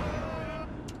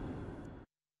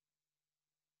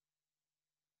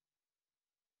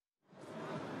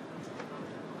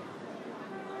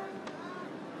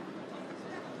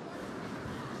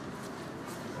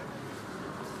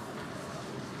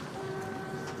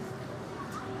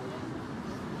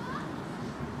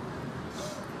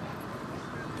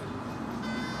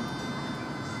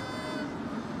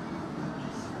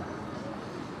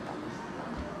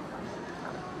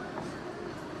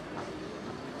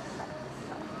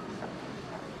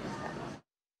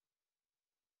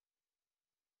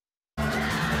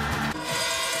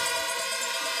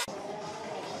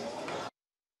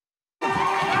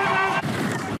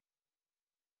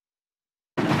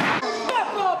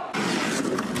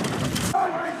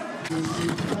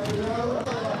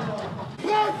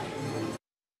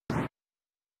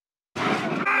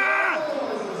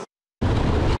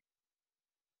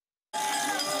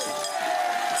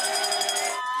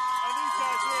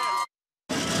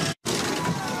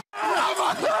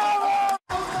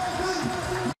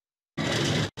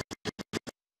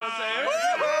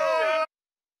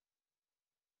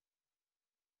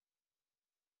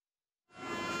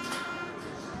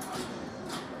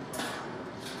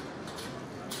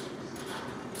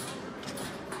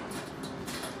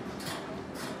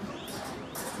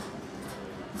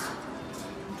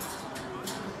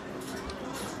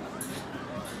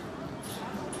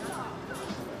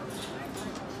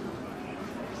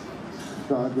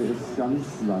 Ich sage es ganz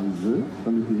leise,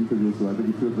 damit die Interviews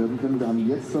weitergeführt werden können. Wir haben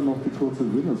jetzt dann noch die kurze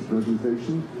Winners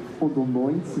Presentation und um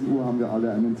 19 Uhr haben wir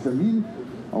alle einen Termin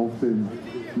auf dem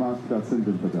Marktplatz in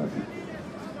Winterberg.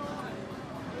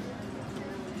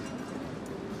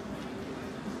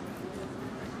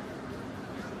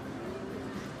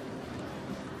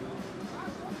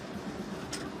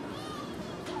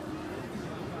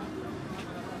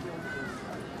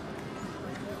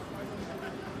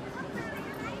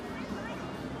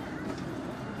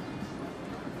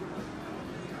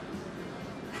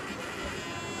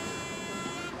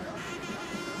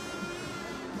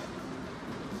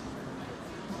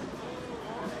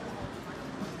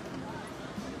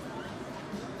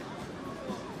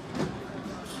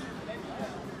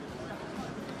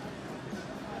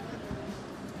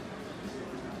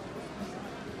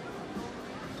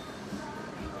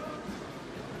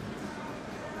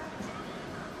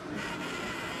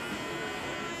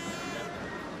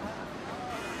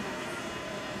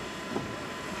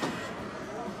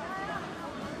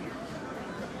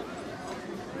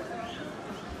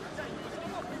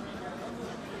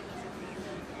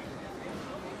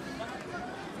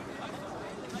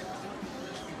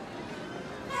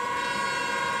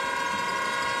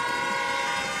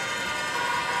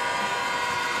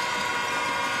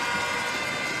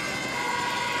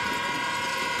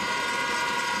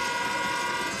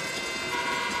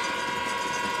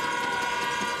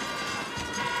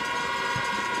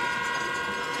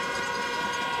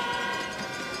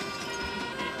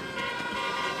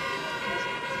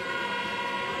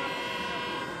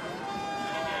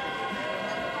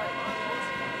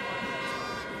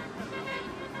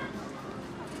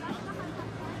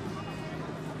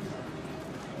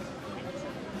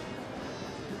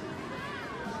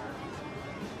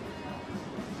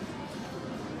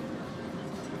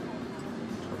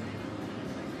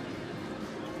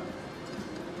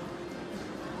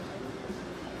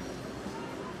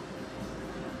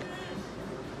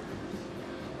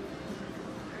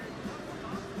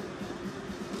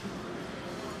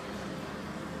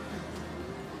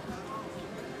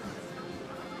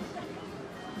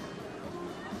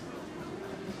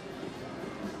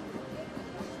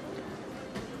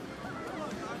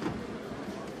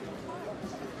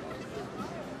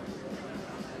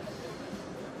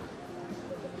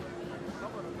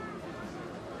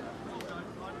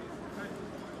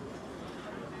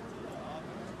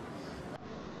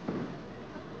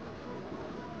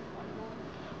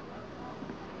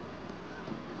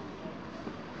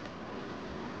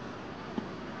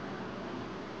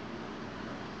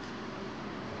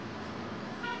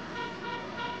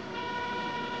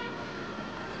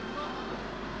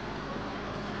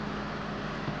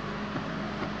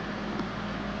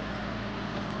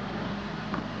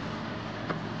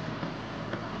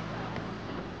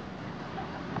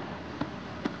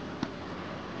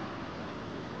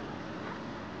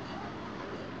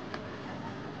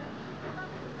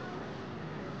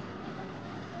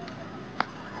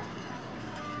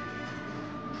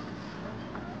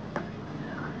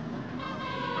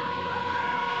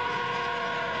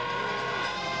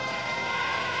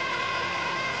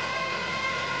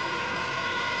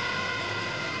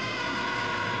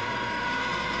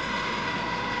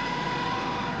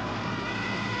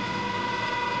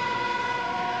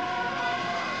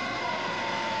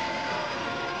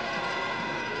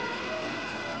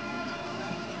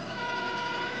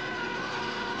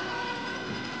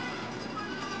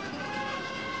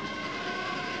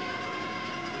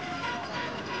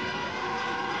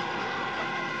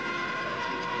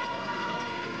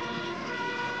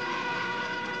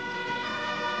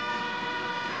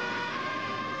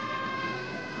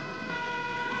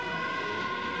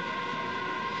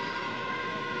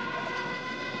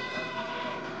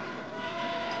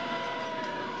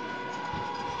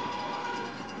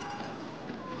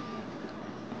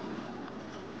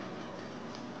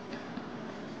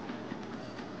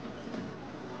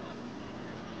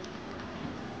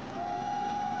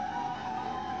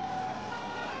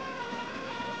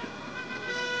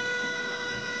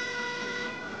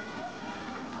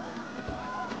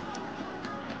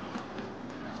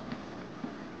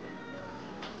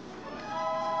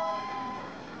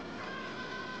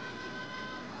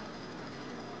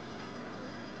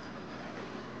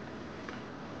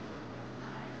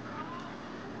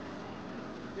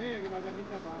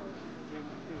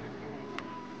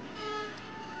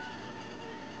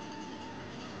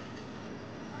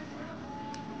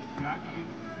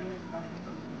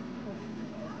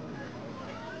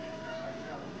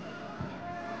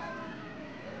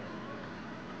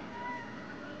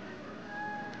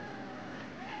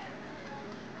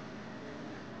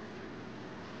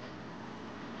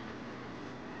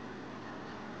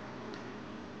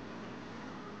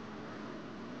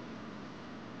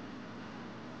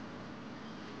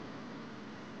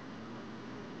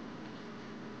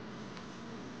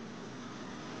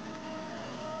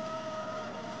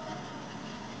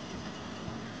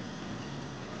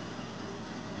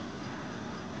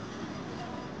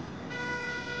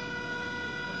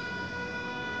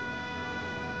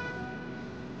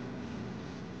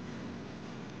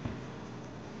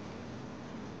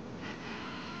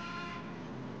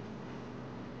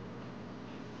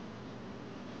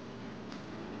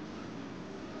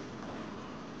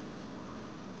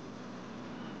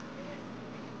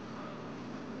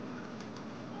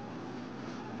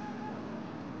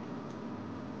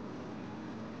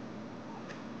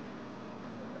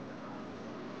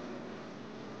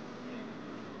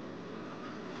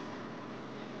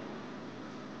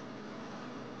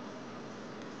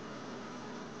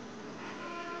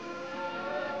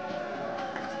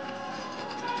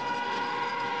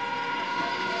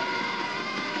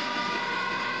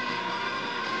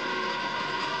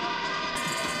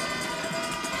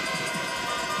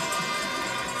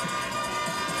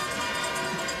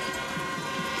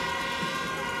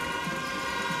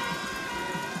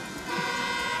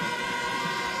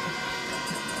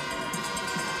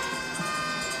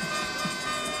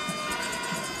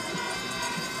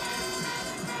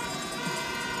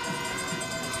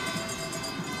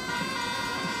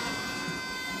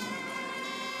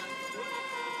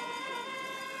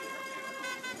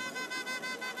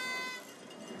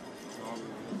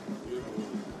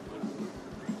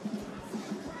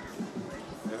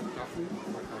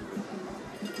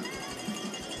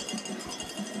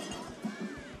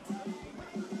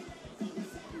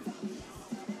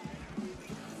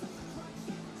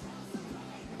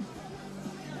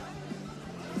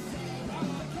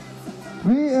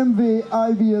 BMW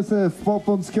IBSF Bob-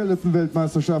 und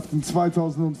Skeleton-Weltmeisterschaften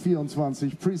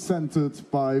 2024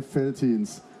 presented by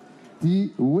Veltins.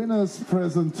 Die Winners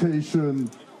Presentation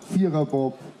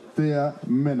Viererbob der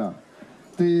Männer.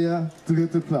 Der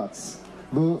dritte Platz,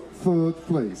 the third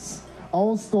place,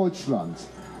 aus Deutschland,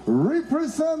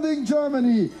 representing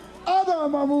Germany,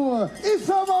 Adam Amour,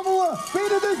 Issam Amour,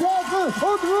 Benedikt Hartl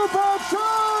und Rupert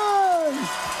Scholz.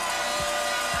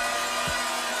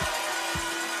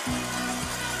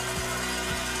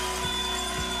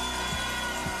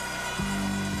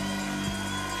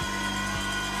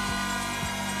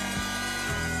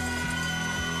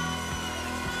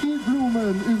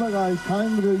 Blumen überreicht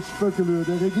Heinrich Böckelö,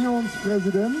 der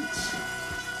Regierungspräsident.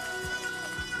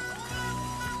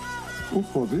 Oh,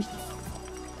 Vorsicht.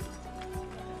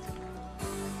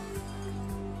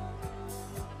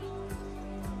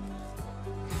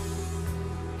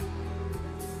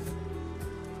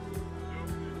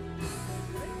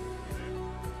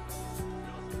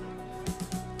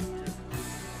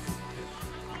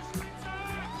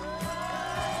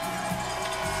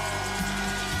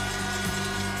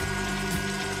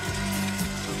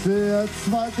 Der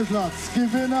zweite Platz,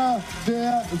 Gewinner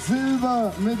der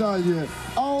Silbermedaille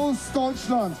aus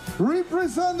Deutschland,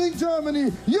 representing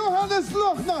Germany, Johannes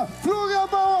Lochner, Florian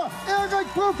Bauer,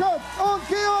 Erik Bruckert und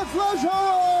Georg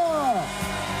Fleischhauer.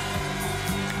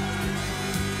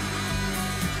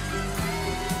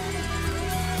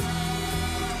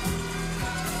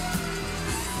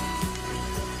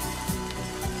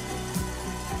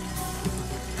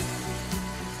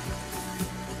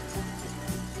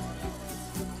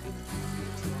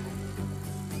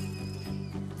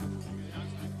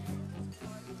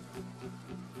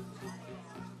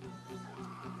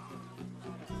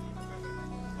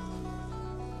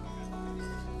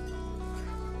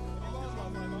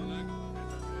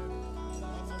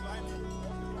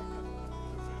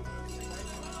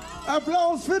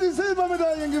 Applaus für die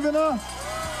Silbermedaillengewinner.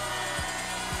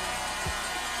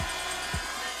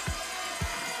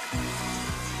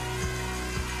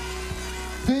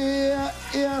 Der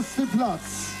erste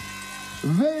Platz,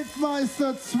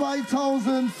 Weltmeister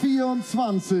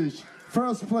 2024,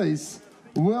 First Place,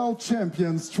 World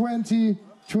Champions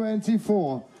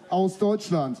 2024 aus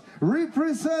Deutschland,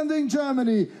 representing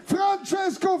Germany,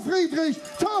 Francesco Friedrich,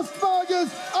 Thorsten Vargas,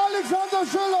 Alexander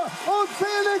Schüller und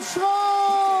Felix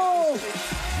Straub.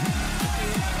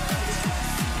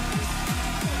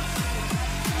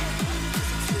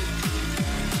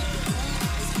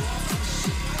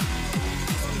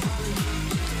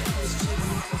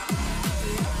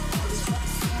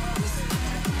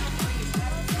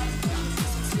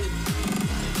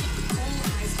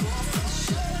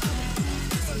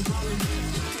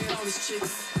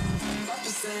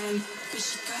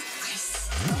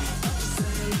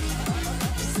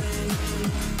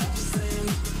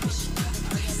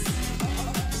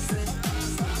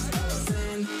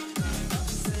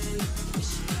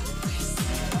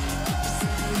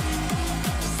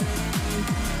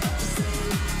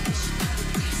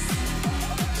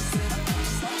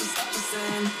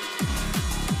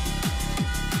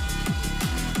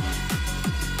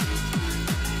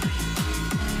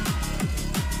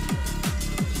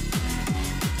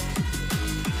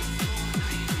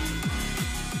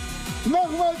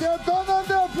 Nochmal der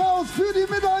donnernde Applaus für die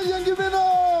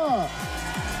Medaillengewinner!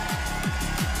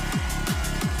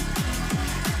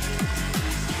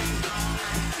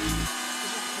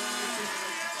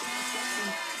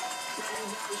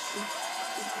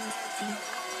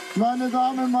 Meine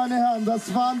Damen, meine Herren,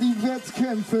 das waren die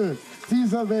Wettkämpfe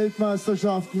dieser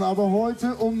Weltmeisterschaften. Aber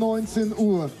heute um 19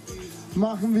 Uhr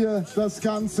machen wir das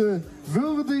Ganze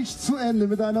würdig zu Ende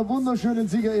mit einer wunderschönen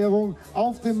Siegerehrung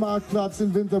auf dem Marktplatz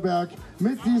in Winterberg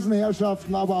mit diesen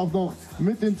Herrschaften, aber auch noch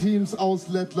mit den Teams aus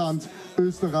Lettland,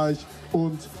 Österreich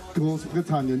und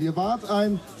Großbritannien. Ihr wart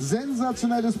ein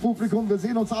sensationelles Publikum. Wir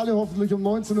sehen uns alle hoffentlich um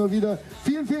 19 Uhr wieder.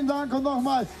 Vielen, vielen Dank und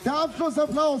nochmal der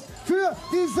Abschlussapplaus für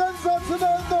die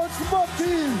sensationellen deutschen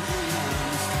Bob-Teams.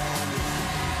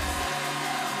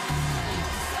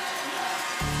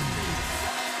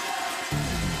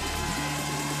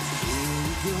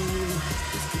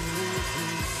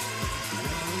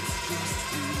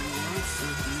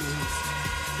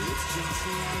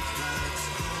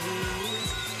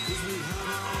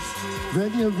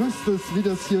 Wenn ihr wüsstet, wie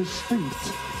das hier stinkt.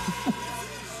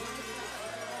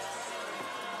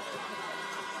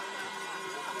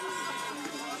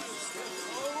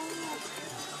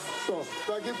 So,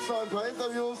 da gibt es noch ein paar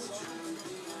Interviews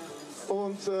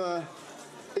und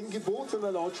in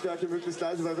gebotener Lautstärke möglichst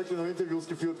leise, weil wirklich noch Interviews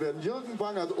geführt werden. Jürgen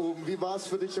Bangert oben, wie war es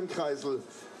für dich im Kreisel?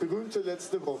 Berühmte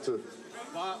letzte Worte.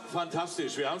 War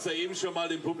fantastisch. Wir haben es ja eben schon mal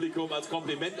dem Publikum als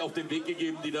Kompliment auf den Weg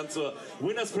gegeben, die dann zur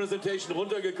Winners Presentation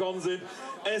runtergekommen sind.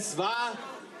 Es war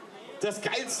das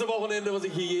geilste Wochenende, was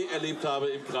ich hier je erlebt habe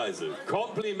im Kreisel.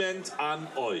 Kompliment an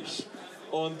euch.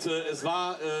 Und es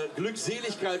war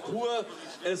Glückseligkeit pur,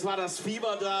 es war das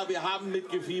Fieber da, wir haben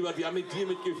mitgefiebert, wir haben mit dir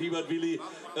mitgefiebert, Willi.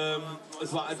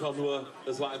 Es war einfach nur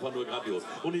grandios.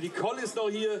 Und die Nicole ist noch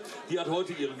hier, die hat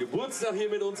heute ihren Geburtstag hier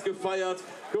mit uns gefeiert.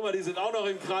 Guck mal, die sind auch noch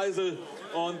im Kreisel.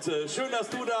 Und schön, dass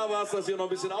du da warst, dass ihr noch ein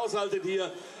bisschen aushaltet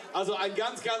hier. Also ein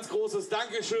ganz, ganz großes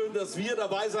Dankeschön, dass wir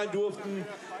dabei sein durften.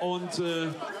 Und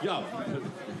ja,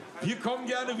 wir kommen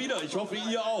gerne wieder. Ich hoffe,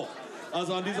 ihr auch.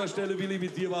 Also an dieser Stelle, Willi,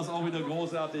 mit dir war es auch wieder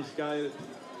großartig geil.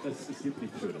 Es gibt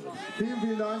nichts Schöneres. Vielen,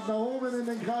 vielen Dank. Nach oben in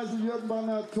den Kreisen Jürgen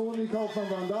Bangert, Toni Kaufmann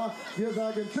waren da. Wir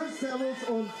sagen Tschüss, Servus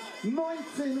und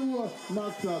 19 Uhr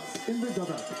Marktplatz in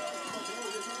Winterberg.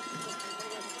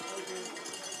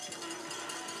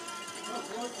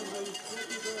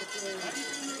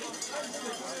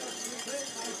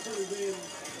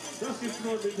 Das gibt's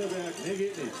nur in Winterberg. Nee,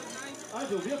 geht nicht.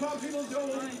 Also, wir verabschieden uns hier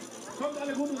oben. Kommt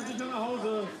alle gut und sicher nach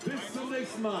Hause. Bis zum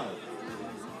nächsten Mal.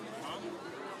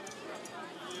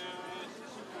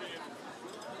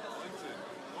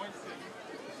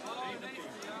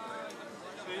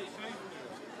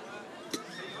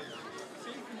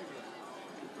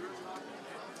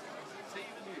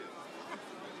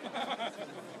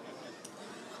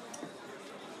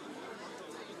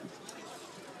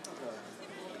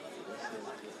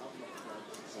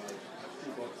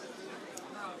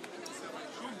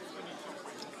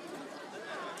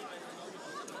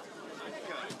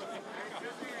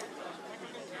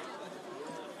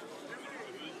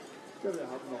 Ja, wir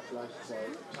haben noch gleich zwei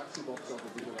Taxiboxer, aber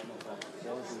bitte dann noch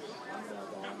Vorsicht an der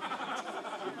Bahn.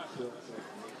 In Kürze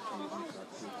diesen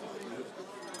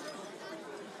Taxifahrer.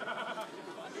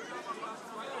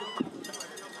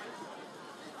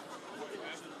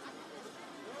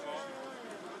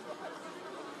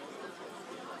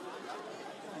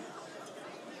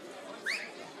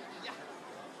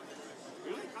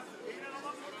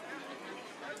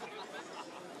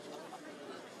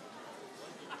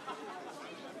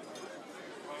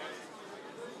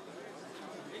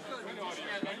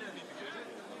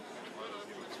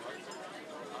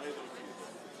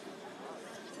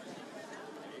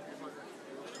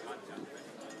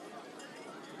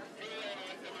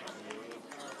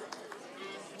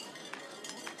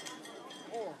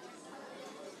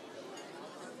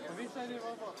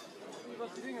 Wie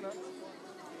was die dingen, hè?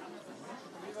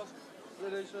 Wie was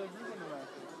deze buurman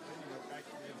maken? Kijk,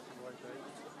 ik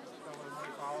kan wel een mooi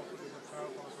verhaal voor de vrouw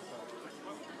van het hotel.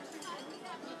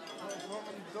 Het is gewoon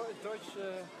een Duitse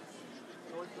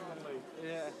man leven.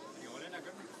 Ja.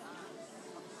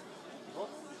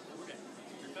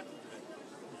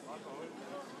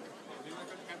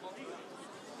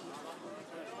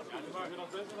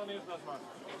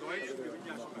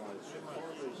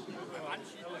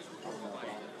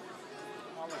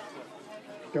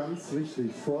 Ganz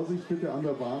wichtig, Vorsicht bitte an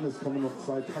der Bahn, es kommen noch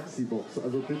 2 Taxibox.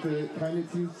 Also bitte keine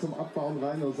Teams zum Abbauen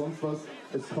rein oder sonst was.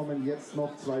 Es kommen jetzt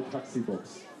noch 2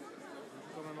 Taxibox.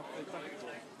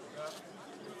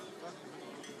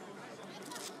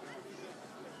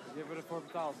 Die hebben we ervoor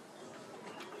betaald.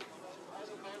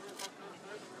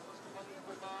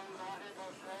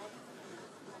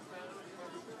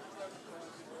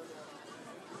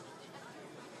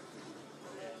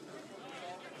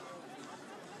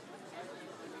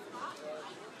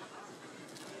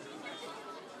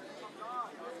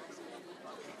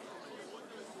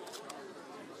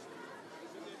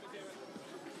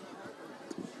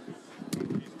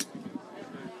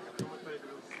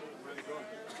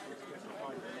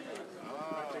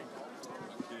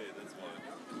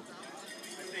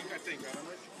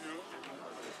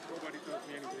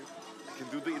 You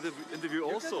can do the interview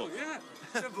also. Yeah.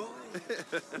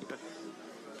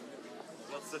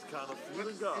 What's that kind of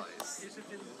feeling, guys? Is it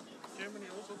in Germany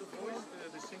also the voice,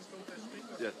 the sing contest?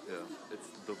 Yeah, it's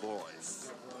the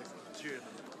voice.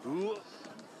 German. Ooh.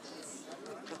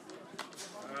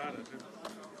 Ja, dat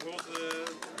was the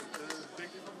big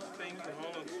thing in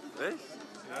Holland. Eh?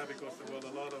 Yeah, because there were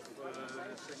a lot of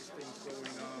sex things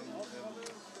going on.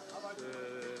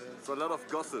 And, So a lot of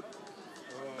gossip.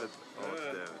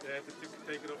 they had to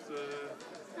take it off the...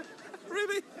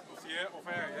 Really? Off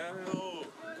air, yeah. Oh.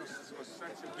 Because it was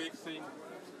such a big thing.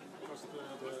 Because the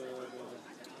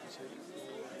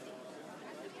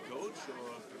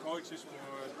coaches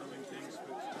were doing things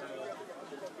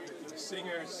with the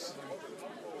singers,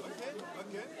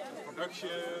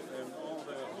 production, and all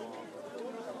the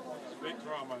big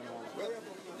drama and all.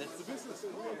 That's the business.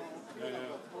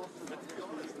 Yeah.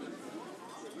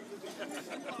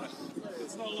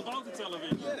 It's all about the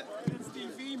television. Yeah. It's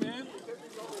TV, man.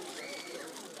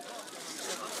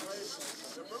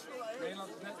 Nederland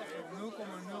is net op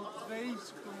 0,02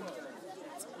 seconden.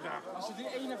 Ja. Als ze die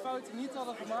ene fout niet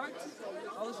hadden gemaakt,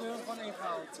 hadden ze hun gewoon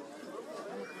ingehaald. 100%.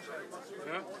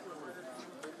 Ja?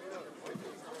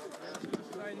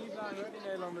 Ze zijn niet blij hoor, die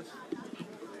Nederlanders.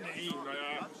 Nee, nou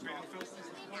ja.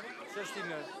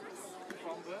 16e.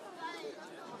 Van de...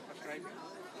 Even kijken.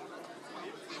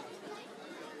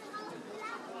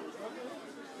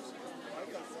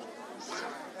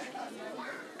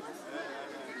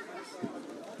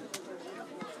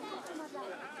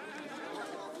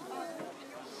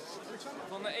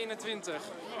 Van de 21.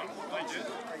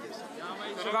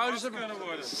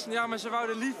 Ja, maar ze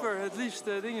wouden liever het liefst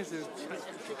dingen doen.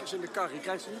 Kikkers in de kar, je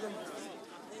krijgt ze niet dan.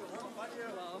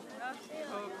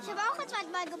 Ich habe auch einen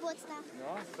zweiten Mal Geburtstag.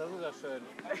 Ja, das ist ja schön.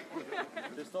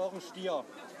 Das ist doch ein Stier.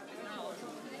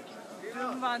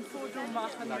 Können wir ein Foto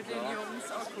machen mit den Jungs?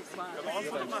 Oh, guck mal.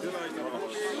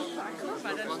 Guck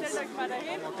mal, dann stellt euch mal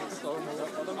dahin.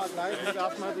 Warte mal gleich,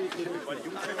 darf mal die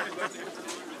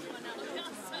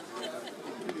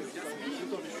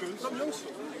Komm, Jungs.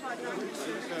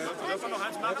 Dürfen wir noch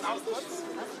eins machen?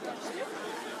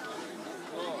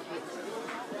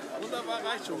 Wunderbar,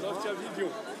 reicht schon. Läuft ja Video.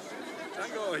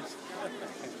 Danke euch.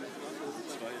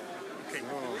 Okay.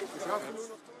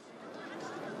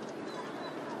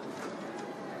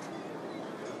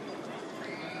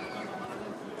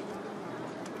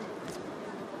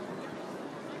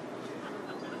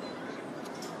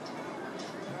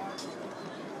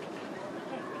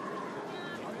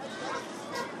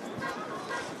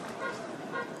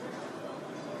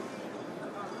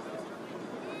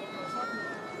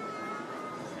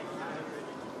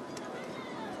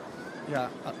 Ja.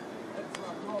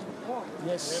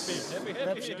 Yes.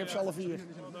 Happy. Ik heb ze alle 4.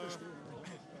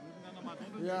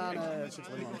 Ja, nee, het zit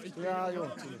wel in. Ja,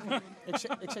 joh.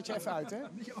 Ik zet je even uit, hè?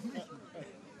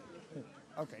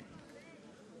 Oké.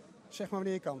 Zeg maar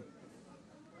wanneer je kan.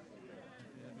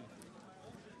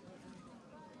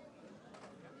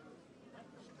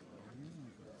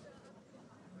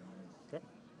 Go.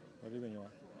 What are you doing,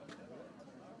 Johan?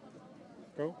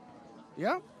 Go.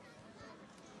 Ja?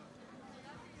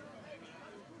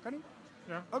 Kan niet?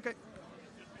 Ja. Oké.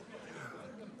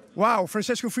 Wow,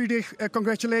 Francesco Friedrich,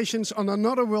 congratulations on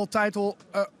another world title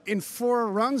in 4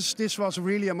 runs. This was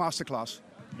really a masterclass.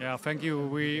 Yeah, thank you.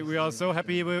 We are so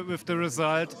happy with the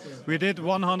result. We did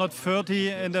 130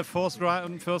 in the first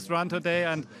run today,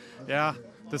 and yeah,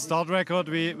 the start record.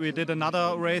 We did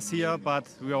another race here, but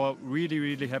we are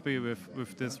really happy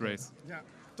with this race. Yeah.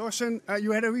 Torsten,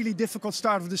 you had a really difficult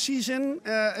start of the season,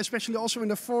 especially also in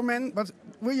the four-man. But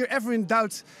were you ever in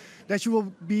doubt that you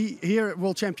will be here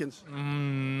world champions?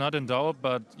 Not in doubt,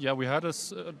 but yeah, we had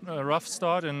a rough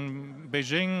start in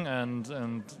Beijing,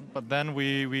 but then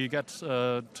we get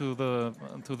to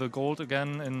the gold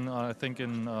again in I think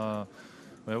in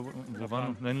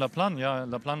in La Plan. Yeah,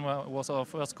 La Plan was our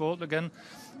first gold again,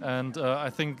 and I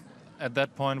think at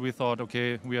that point we thought,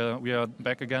 okay, we are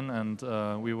back again, and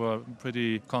we were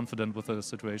pretty confident with the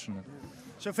situation.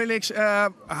 So Felix,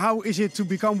 how is it to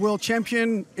become world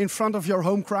champion in front of your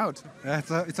home crowd? Yeah,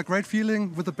 it's a great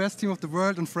feeling with the best team of the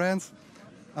world in France.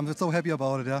 I'm so happy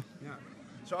about it, yeah.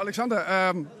 So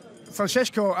Alexander,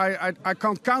 Francesco, I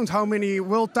can't count how many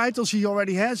world titles he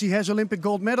already has. He has Olympic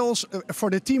gold medals for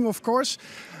the team, of course.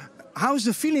 How's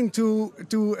the feeling to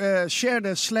share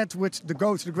the sled with the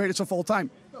GOAT, the greatest of all time?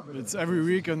 It's every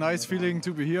week a nice feeling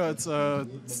to be here. It's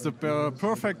the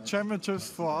perfect championships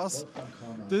for us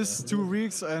this 2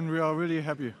 weeks, and we are really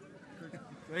happy.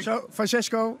 So,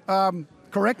 Francesco,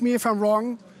 correct me if I'm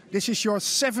wrong. This is your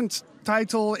 7th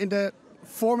title in the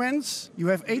four-mans. You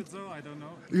have 8. I don't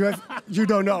know. You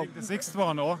don't know. The 6th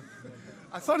one, or?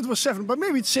 I thought it was 7, but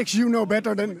maybe it's 6. You know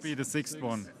better than. Be the 6th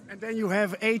one. And then you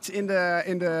have 8 in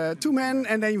the two-man,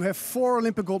 and then you have 4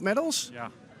 Olympic gold medals. Yeah.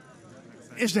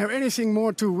 Is there anything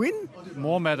more to win?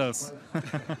 More medals.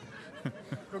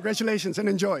 Congratulations and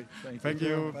enjoy. Thank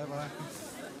you. Bye bye.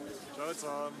 Ciao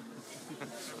zusammen.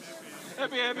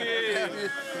 Happy, happy.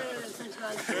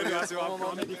 Du hast überhaupt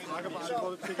noch nicht die Frage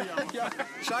beantwortet, Piggy. Ja,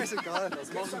 scheißegal.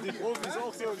 Das machen die Profis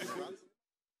auch so.